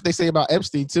 That's what they say about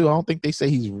Epstein too. I don't think they say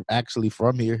he's actually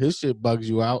from here. His shit bugs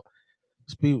you out.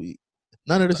 None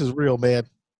of this is real, man.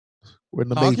 We're in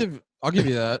the I'll give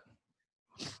you that.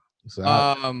 So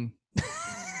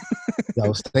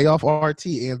stay off RT,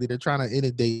 Andy. They're trying to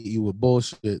inundate you with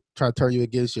bullshit, trying to turn you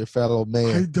against your fellow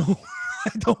man. I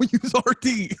don't use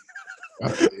RT.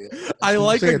 I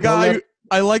like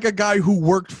a guy who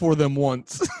worked for them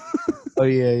once. Oh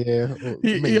yeah.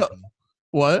 Well,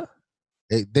 what?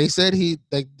 They said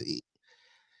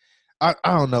I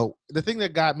don't know. The thing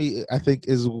that got me, I think,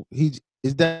 is he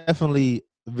is definitely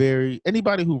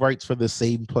anybody who writes for the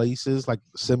same places, like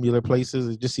similar places.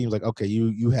 It just seems like, okay,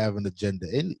 you have an agenda,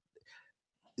 and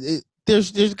it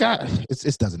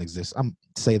doesn't exist. I'm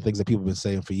saying things that people have been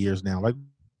saying for years now. Like,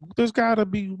 there's got to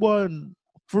be one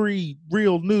free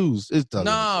real news. It doesn't.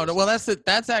 No. Well, that's the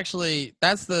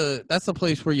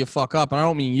place where you fuck up. And I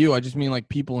don't mean you. I just mean like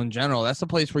people in general. That's the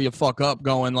place where you fuck up,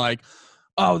 going like,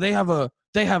 oh, they have an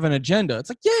agenda. It's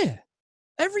like, yeah,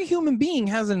 every human being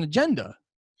has an agenda.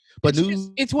 But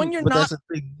it's when you're but not. That's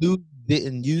the thing.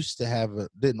 News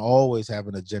didn't always have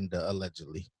an agenda,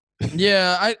 allegedly.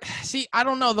 Yeah, I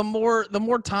don't know. The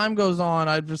more time goes on,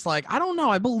 I'm just like, I don't know.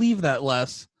 I believe that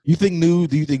less. Do you think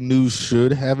news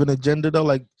should have an agenda though?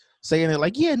 Like saying it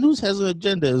like, yeah, news has an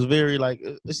agenda is very like.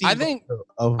 I think.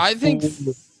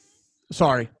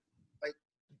 Sorry.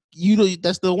 Like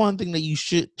that's the one thing that you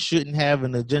shouldn't have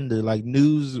an agenda. Like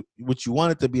news, what you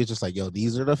want it to be is just like, yo,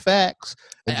 these are the facts.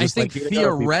 I think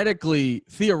theoretically,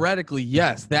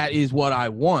 yes, that is what I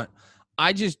want.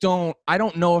 I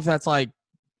don't know if that's like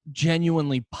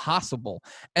genuinely possible.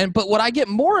 But what I get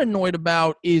more annoyed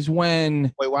about is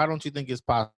when. Wait, why don't you think it's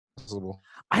possible?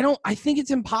 I think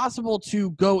it's impossible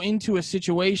to go into a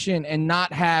situation and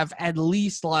not have at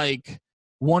least like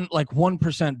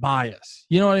 1% bias.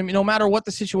 You know what I mean? No matter what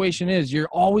the situation is, you're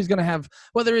always going to have,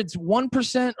 whether it's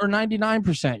 1% or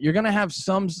 99%, you're going to have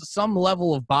some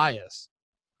level of bias.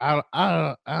 I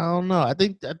don't know. I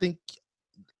think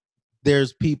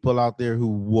there's people out there who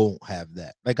won't have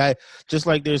that. Like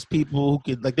there's people who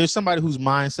can, like, there's somebody whose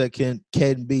mindset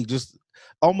can be just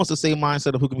almost the same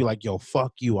mindset of who can be like, yo,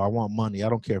 fuck you, I want money, I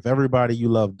don't care if everybody you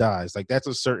love dies. Like, that's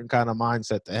a certain kind of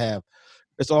mindset to have.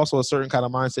 It's also a certain kind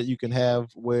of mindset you can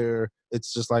have where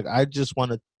it's just like, I just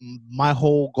want to, my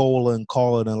whole goal and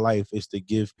calling in life is to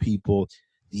give people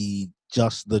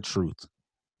just the truth.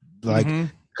 Like,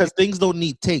 because things don't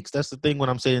need takes. That's the thing when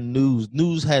I'm saying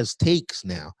news has takes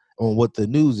now on what the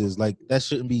news is. Like, that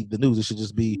shouldn't be the news. It should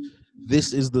just be,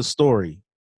 this is the story.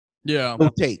 Yeah. No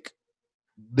take.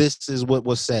 This is what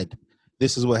was said.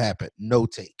 This is what happened. No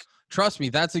take. Trust me,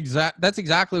 that's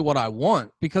exactly what I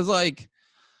want. Because, like,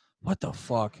 what the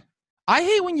fuck? I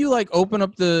hate when you like open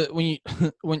up the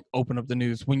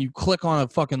news, when you click on a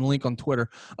fucking link on Twitter.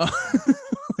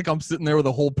 Like, I'm sitting there with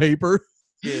a whole paper.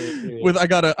 Yeah. With I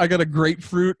got a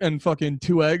grapefruit and fucking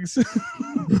 2 eggs.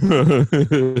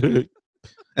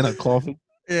 And a coffee.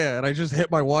 Yeah, and I just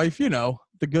hit my wife, the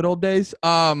good old days.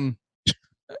 No,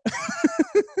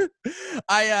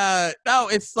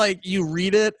 it's like you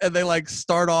read it and they like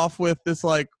start off with this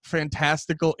like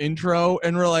fantastical intro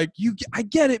and we're like, I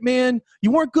get it, man.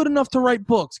 You weren't good enough to write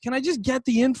books. Can I just get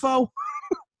the info?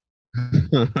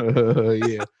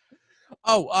 Yeah.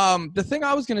 The thing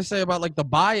I was going to say about like the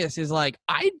bias is like,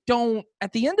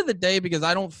 at the end of the day, because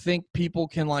I don't think people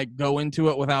can like go into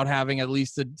it without having at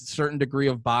least a certain degree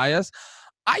of bias.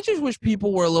 I just wish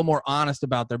people were a little more honest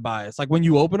about their bias. Like when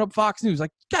you open up Fox News,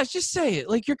 like, guys, just say it.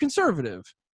 Like, you're conservative.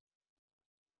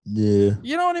 Yeah.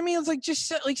 You know what I mean? It's like, just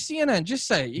say, like CNN, just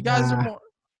say it. You guys are more.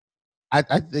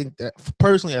 I think that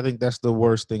personally, I think that's the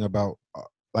worst thing about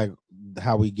like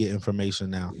how we get information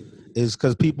now is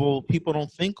because people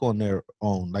don't think on their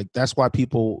own. Like, that's why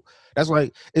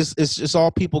it's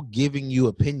all people giving you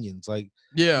opinions. Like,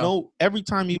 yeah, every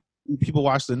time people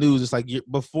watch the news, it's like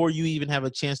before you even have a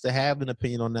chance to have an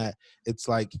opinion on that, it's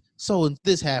like, so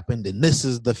this happened and this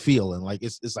is the feeling. Like,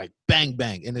 it's like bang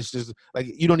bang, and it's just like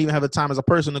you don't even have the time as a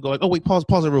person to go like, oh wait, pause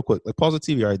it real quick, like pause the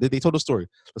TV. All right, they told a story.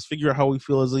 Let's figure out how we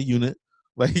feel as a unit.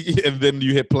 Like, and then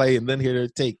you hit play and then hear their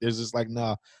take. There's just like,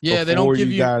 nah. Yeah, they don't give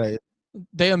you.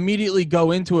 They immediately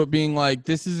go into it being like,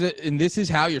 this is it, and this is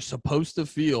how you're supposed to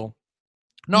feel.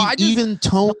 No, even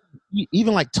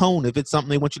like tone. If it's something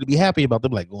they want you to be happy about, they'll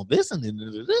be like, "Well, this," and then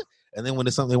when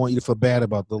it's something they want you to feel bad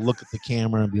about, they'll look at the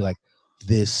camera and be like,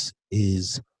 "This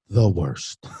is the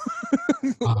worst.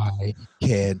 I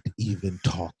can't even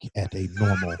talk at a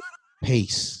normal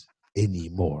pace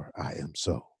anymore. I am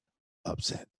so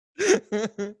upset."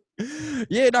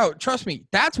 Yeah, no, trust me.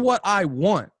 That's what I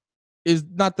want. Is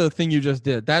not the thing you just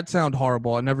did. That sounds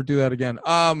horrible. I'll never do that again.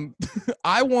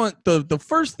 I want the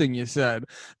first thing you said.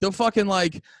 The fucking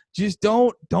like, just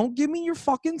don't give me your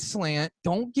fucking slant.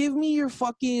 Don't give me your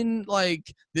fucking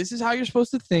like, this is how you're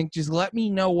supposed to think. Just let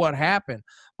me know what happened.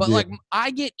 But Yeah. like,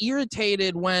 I get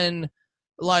irritated when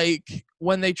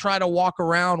they try to walk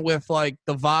around with like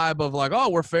the vibe of like, oh,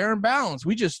 we're fair and balanced.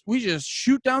 We just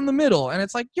shoot down the middle, and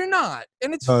it's like you're not,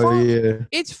 and it's fine. Yeah.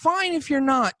 It's fine if you're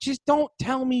not. Just don't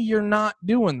tell me you're not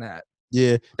doing that.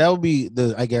 Yeah, that would be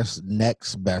the, I guess,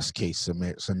 next best case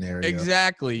scenario.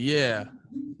 Exactly. Yeah.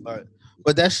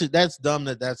 But that's dumb.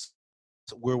 That's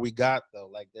where we got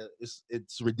though. Like that,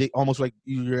 it's ridiculous. Almost like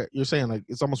you're saying, like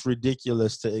it's almost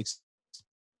ridiculous to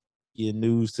your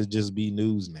news to just be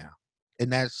news now,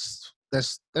 and that's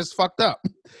fucked up.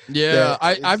 Yeah.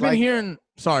 I've been like, hearing.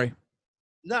 Sorry.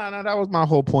 No, that was my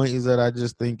whole point. Is that I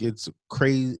just think it's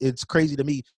crazy. It's crazy to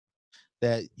me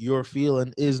that your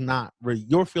feeling is not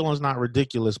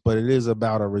ridiculous, but it is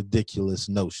about a ridiculous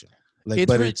notion. Like,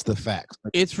 it's the facts.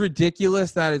 It's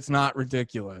ridiculous that it's not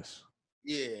ridiculous.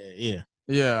 Yeah.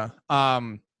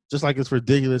 Just like it's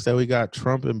ridiculous that we got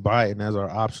Trump and Biden as our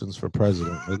options for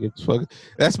president. Like it's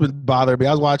that's been bothering me.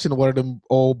 I was watching one of them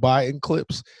old Biden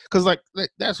clips because like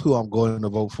that's who I'm going to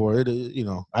vote for. It is,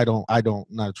 I don't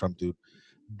not a Trump dude,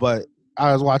 but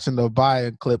I was watching the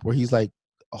Biden clip where he's like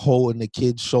holding the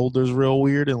kid's shoulders real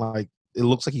weird and like it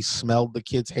looks like he smelled the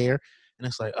kid's hair, and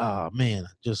it's like, oh man,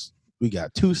 we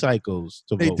got two psychos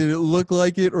to vote. Did it look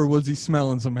like it, or was he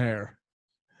smelling some hair?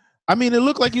 I mean, it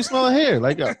looked like you smell hair.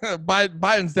 Like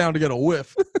Biden's down to get a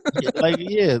whiff. But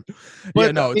yeah,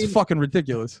 no, it's fucking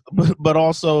ridiculous. But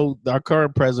also, our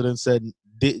current president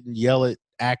didn't yell at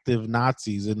active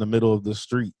Nazis in the middle of the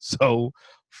street. So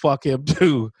fuck him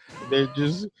too.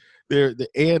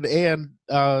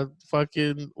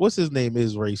 Fucking what's his name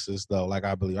is racist though. Like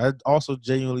I also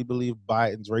genuinely believe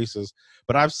Biden's racist.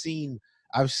 But I've seen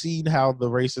how the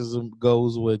racism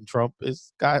goes when Trump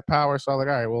is got power. So I'm like,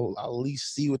 all right, well, I'll at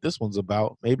least see what this one's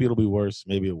about. Maybe it'll be worse.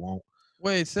 Maybe it won't.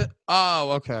 Wait,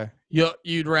 okay.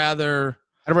 I'd rather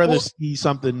see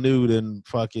something new than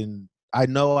fucking. I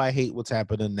know I hate what's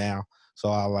happening now, so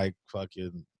I like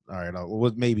fucking. All right,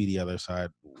 maybe the other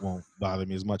side won't bother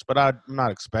me as much, but I'm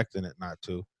not expecting it not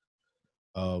to.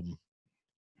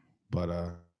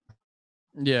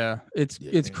 Yeah,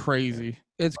 it's crazy.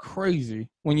 It's crazy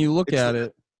when you look at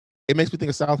it. It makes me think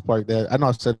of South Park. That I know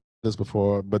I've said this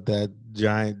before, but that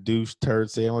giant douche turd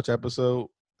sandwich episode.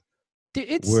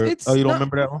 You don't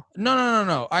remember that one?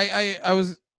 No. I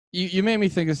was you made me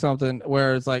think of something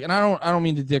where it's like, and I don't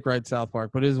mean to dick ride South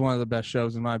Park, but it is one of the best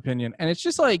shows in my opinion. And it's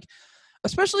just like,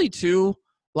 especially too,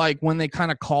 like when they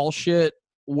kind of call shit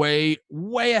way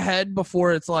ahead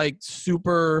before it's like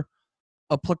super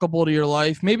applicable to your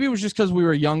life. Maybe it was just because we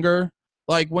were younger.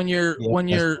 Like when you're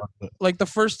like the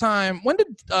first time. When did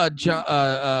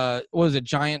what was it,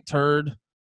 giant turd?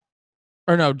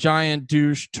 Or no, giant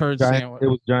douche turd sandwich. It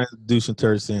was giant douche and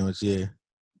turd sandwich. Yeah,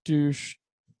 douche.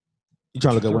 You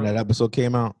trying to look at when that episode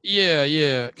came out?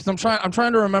 Yeah. Because I'm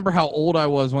trying to remember how old I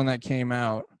was when that came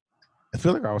out. I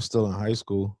feel like I was still in high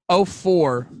school.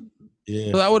 04.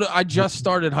 Yeah. So I just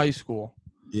started high school.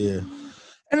 Yeah.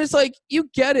 And it's like, you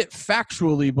get it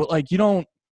factually, but like you don't.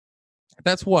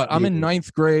 That's what I'm in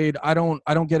 9th grade. I don't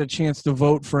get a chance to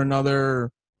vote for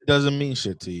another. It doesn't mean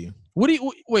shit to you.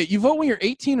 Wait, you vote when you're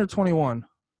 18 or 21?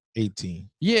 18.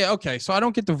 Yeah, okay. So I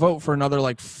don't get to vote for another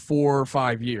like 4 or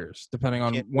 5 years, depending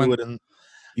on when.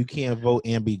 You can't vote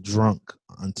and be drunk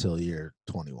until you're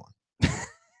 21.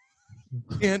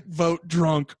 Can't vote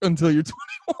drunk until you're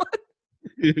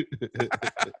 21.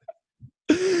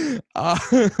 I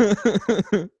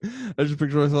just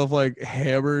picture myself like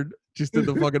hammered, just in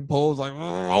the fucking polls, like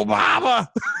Obama.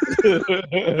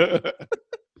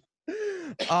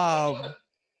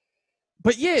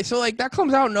 But yeah, so like that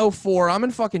comes out in 04. I'm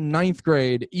in fucking 9th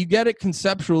grade. You get it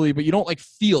conceptually, but you don't like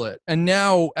feel it. And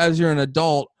now, as you're an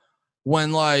adult,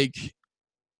 when like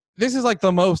this is like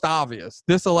the most obvious.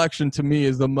 This election to me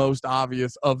is the most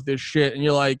obvious of this shit, and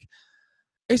you're like,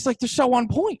 it's like they're so on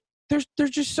point. They're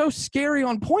just so scary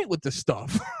on point with this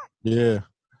stuff. Yeah.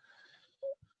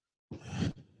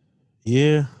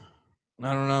 Yeah.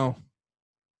 I don't know.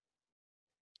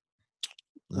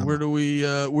 Where do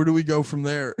we go from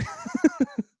there?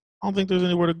 I don't think there's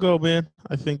anywhere to go, man.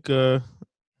 I think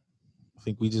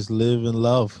we just live and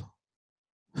love.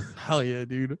 Hell yeah,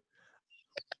 dude.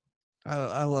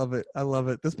 I love it. I love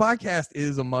it. This podcast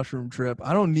is a mushroom trip.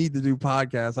 I don't need to do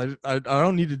podcasts. I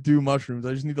don't need to do mushrooms.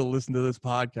 I just need to listen to this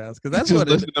podcast because that's just what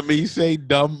listen to me say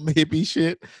dumb hippie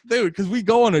shit. dude. Because we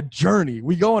go on a journey.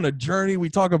 We go on a journey. We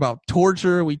talk about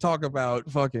torture. We talk about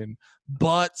fucking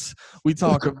butts. We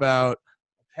talk about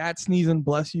cat sneezing.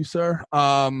 Bless you, sir.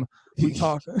 We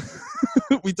talk.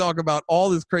 We talk about all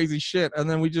this crazy shit, and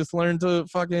then we just learn to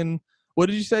fucking. What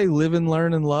did you say? Live and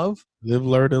learn and love. Live,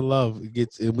 learn, and love. It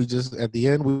gets, and we just at the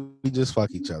end we just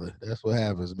fuck each other. That's what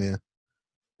happens, man.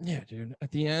 Yeah, dude. At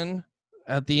the end,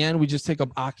 we just take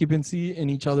up occupancy in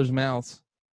each other's mouths.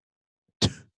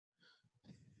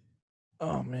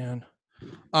 Oh man.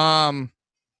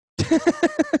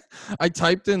 I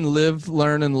typed in "live,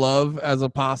 learn, and love" as a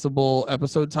possible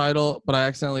episode title, but I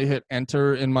accidentally hit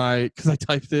enter because I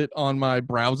typed it on my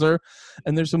browser,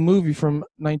 and there's a movie from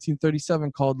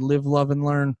 1937 called "Live, Love, and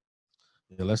Learn."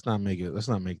 Yeah, let's not make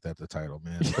that the title,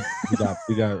 man.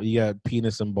 you got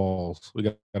penis and balls. We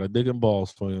got a dick and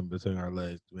balls for him between our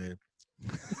legs, man.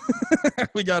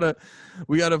 we gotta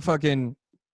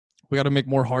make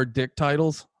more hard dick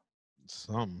titles.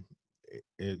 How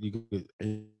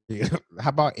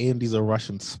about Andy's a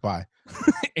Russian spy?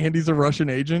 Andy's a Russian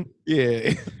agent.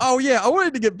 Yeah. Oh yeah, I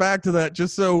wanted to get back to that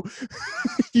just so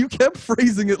you kept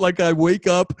phrasing it like I wake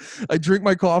up, I drink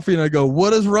my coffee, and I go, "What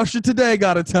does Russia Today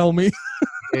got to tell me?"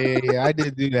 Yeah, I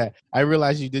did do that. I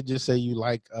realized you did just say you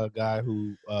like a guy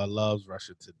who loves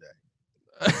Russia Today.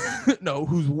 No,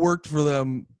 who's worked for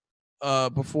them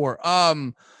before.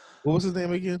 What was his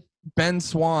name again? Ben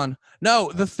Swan.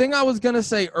 No, the thing I was gonna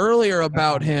say earlier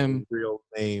about him. Real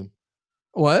name.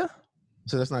 What?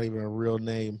 So that's not even a real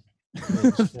name.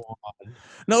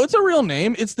 No, it's a real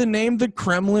name. It's the name the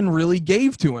Kremlin really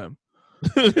gave to him.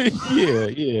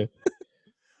 Yeah.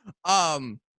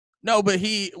 No, but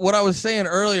what I was saying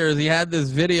earlier is he had this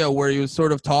video where he was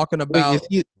sort of talking about.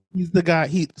 Wait, he's the guy.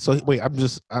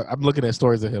 I'm looking at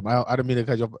stories of him. I didn't mean to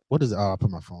cut you off. What is it? Oh, I put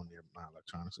my phone near my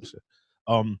electronics and shit.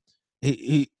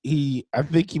 He I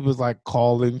think he was like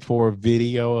calling for a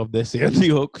video of the Sandy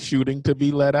Hook shooting to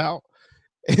be let out,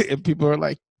 and people are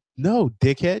like, "No,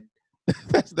 dickhead."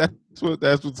 that's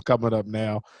what's coming up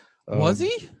now. Was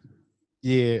he?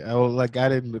 Yeah, I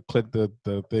didn't click the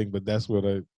thing, but that's what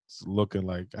it's looking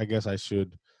like. I guess I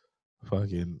should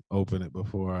fucking open it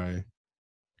before I.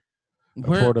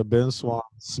 Reporter Ben Swan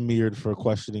smeared for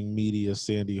questioning media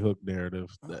Sandy Hook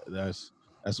narrative.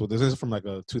 That's what this is from, like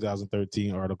a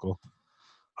 2013 article.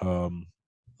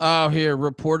 Oh, here,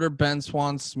 reporter Ben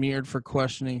Swan smeared for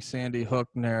questioning Sandy Hook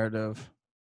narrative.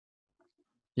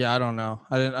 Yeah, I don't know.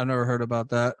 I never heard about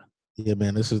that. Yeah,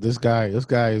 man, this guy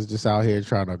is just out here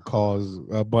trying to cause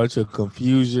a bunch of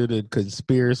confusion and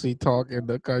conspiracy talk in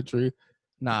the country.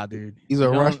 Nah, dude. He's a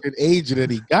Russian agent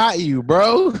and he got you,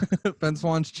 bro. Ben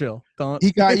Swan's chill.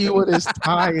 He got you with his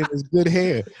tie and his good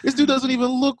hair. This dude doesn't even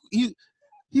look.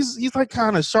 He's like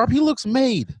kind of sharp. He looks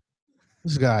made.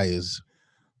 He's a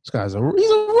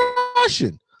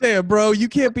Russian. Damn, bro, you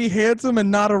can't be handsome and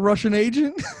not a Russian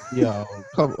agent. Yo,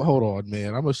 hold on,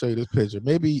 man. I'm gonna show you this picture.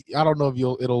 Maybe I don't know if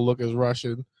it'll look as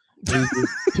Russian to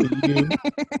you.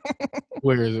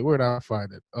 Where is it? Where did I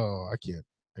find it? Oh, I can't.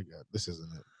 I got this. Isn't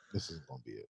it? This isn't gonna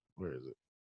be it. Where is it?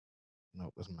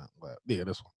 No, that's not. Yeah,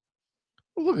 this one.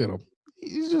 Look at him.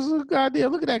 He's just a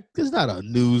goddamn. Look at that. It's not a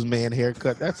newsman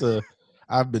haircut. That's a.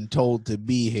 I've been told to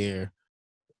be here.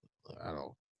 I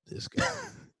don't. This guy.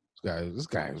 This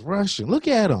guy is Russian. Look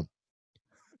at him.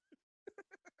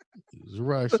 He's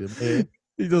Russian, man.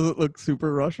 He doesn't look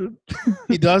super Russian.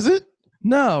 He doesn't?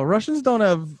 No, Russians don't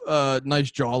have nice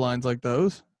jawlines like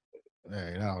those.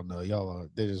 Hey, I don't know. Y'all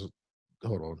they just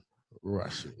hold on.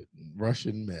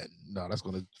 Russian men. No, that's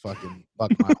gonna fucking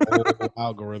fuck my whole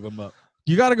algorithm up.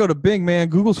 You gotta go to Bing, man.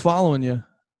 Google's following you.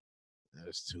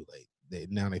 It's too late.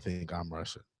 Now they think I'm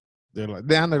Russian. They're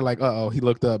like, uh-oh, he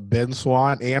looked up Ben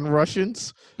Swan and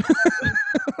Russians.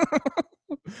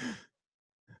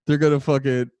 They're gonna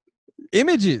fucking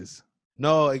images.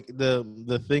 No,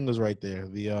 the thing was right there.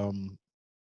 The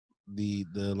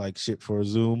like shit for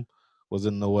Zoom was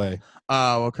in the way.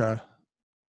 Oh, okay.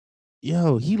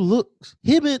 Yo, he looks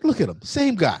look at him.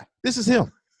 Same guy. This is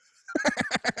him.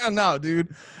 No,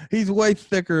 dude. He's way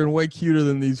thicker and way cuter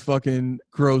than these fucking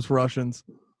gross Russians.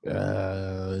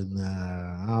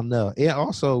 Nah, I don't know. And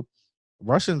also,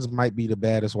 Russians might be the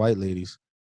baddest white ladies.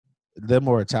 Them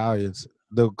or Italians.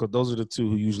 Those are the two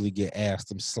who usually get asked.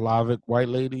 Them Slavic white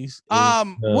ladies.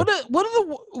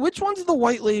 Which ones are the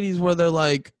white ladies where they're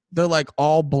like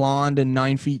all blonde and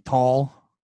 9 feet tall?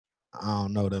 I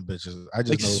don't know them bitches. I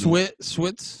just like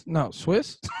know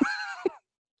Swiss.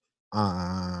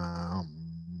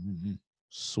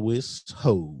 Swiss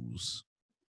hose.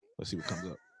 Let's see what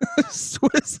comes up.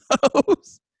 Swiss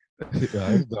hose.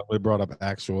 They brought up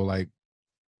actual like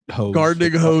hose.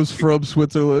 Gardening hose from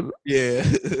Switzerland. Yeah.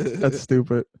 That's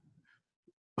stupid.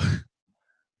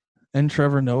 And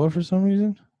Trevor Noah for some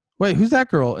reason. Wait, who's that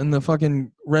girl in the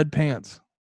fucking red pants?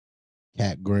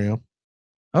 Cat Graham.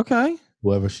 Okay.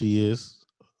 Whoever she is.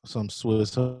 Some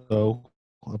Swiss hoe,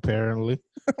 apparently.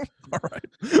 All right.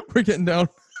 We're getting down.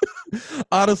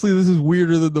 Honestly, this is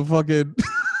weirder than the fucking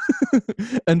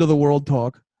end of the world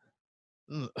talk.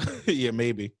 Yeah,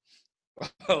 maybe.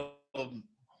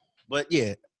 But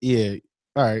yeah.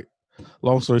 All right.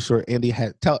 Long story short, Andy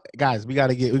had guys, we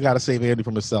gotta save Andy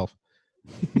from himself.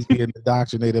 He's being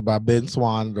indoctrinated by Ben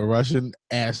Swan, the Russian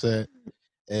asset,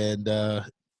 and I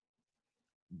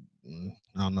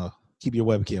don't know. Keep your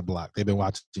webcam blocked. They've been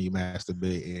watching you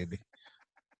masturbate, Andy.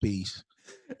 Peace.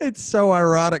 It's so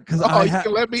ironic because you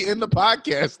can let me end the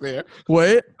podcast there.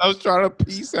 Wait. I was trying to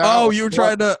peace out. Oh, you were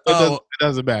trying to. It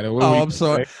doesn't matter. I'm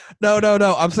sorry. No.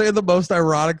 I'm saying the most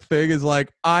ironic thing is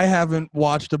like I haven't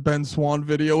watched a Ben Swan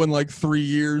video in like 3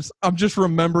 years. I'm just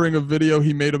remembering a video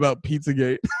he made about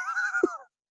Pizzagate.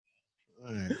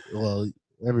 All right. Well,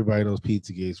 everybody knows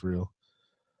Pizzagate's real.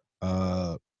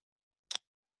 Can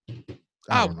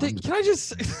I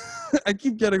just? I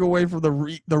keep getting away from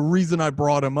the reason I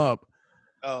brought him up.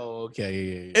 Oh, okay.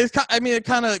 Yeah. It's. I mean, it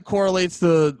kind of correlates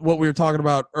to what we were talking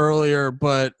about earlier,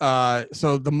 but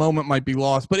so the moment might be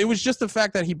lost. But it was just the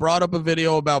fact that he brought up a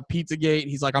video about Pizzagate.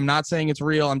 He's like, I'm not saying it's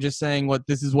real. I'm just saying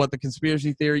this is what the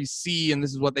conspiracy theories see, and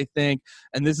this is what they think,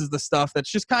 and this is the stuff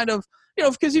that's just kind of,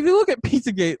 because if you look at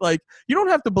Pizzagate, like you don't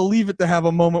have to believe it to have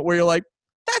a moment where you're like,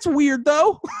 that's weird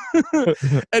though.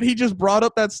 And he just brought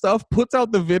up that stuff, puts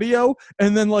out the video,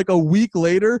 and then like a week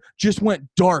later just went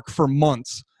dark for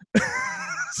months.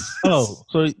 Oh,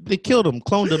 so they killed him,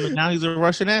 cloned him, and now he's a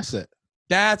Russian asset.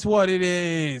 That's what it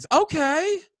is.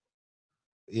 Okay.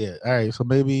 Yeah. All right. So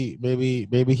maybe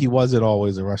he wasn't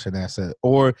always a Russian asset,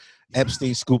 or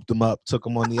Epstein scooped him up, took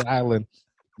him on the island.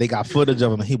 They got footage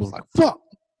of him, and he was like, "Fuck!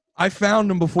 I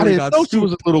found him before I he didn't got know scooped." She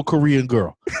was a little Korean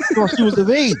girl. I thought she was of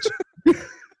age."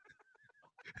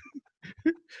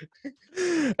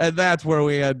 And that's where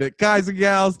we end it. Guys and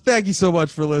gals, thank you so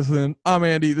much for listening. I'm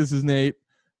Andy. This is Nate.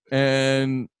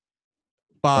 And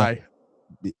bye.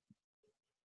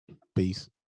 Peace.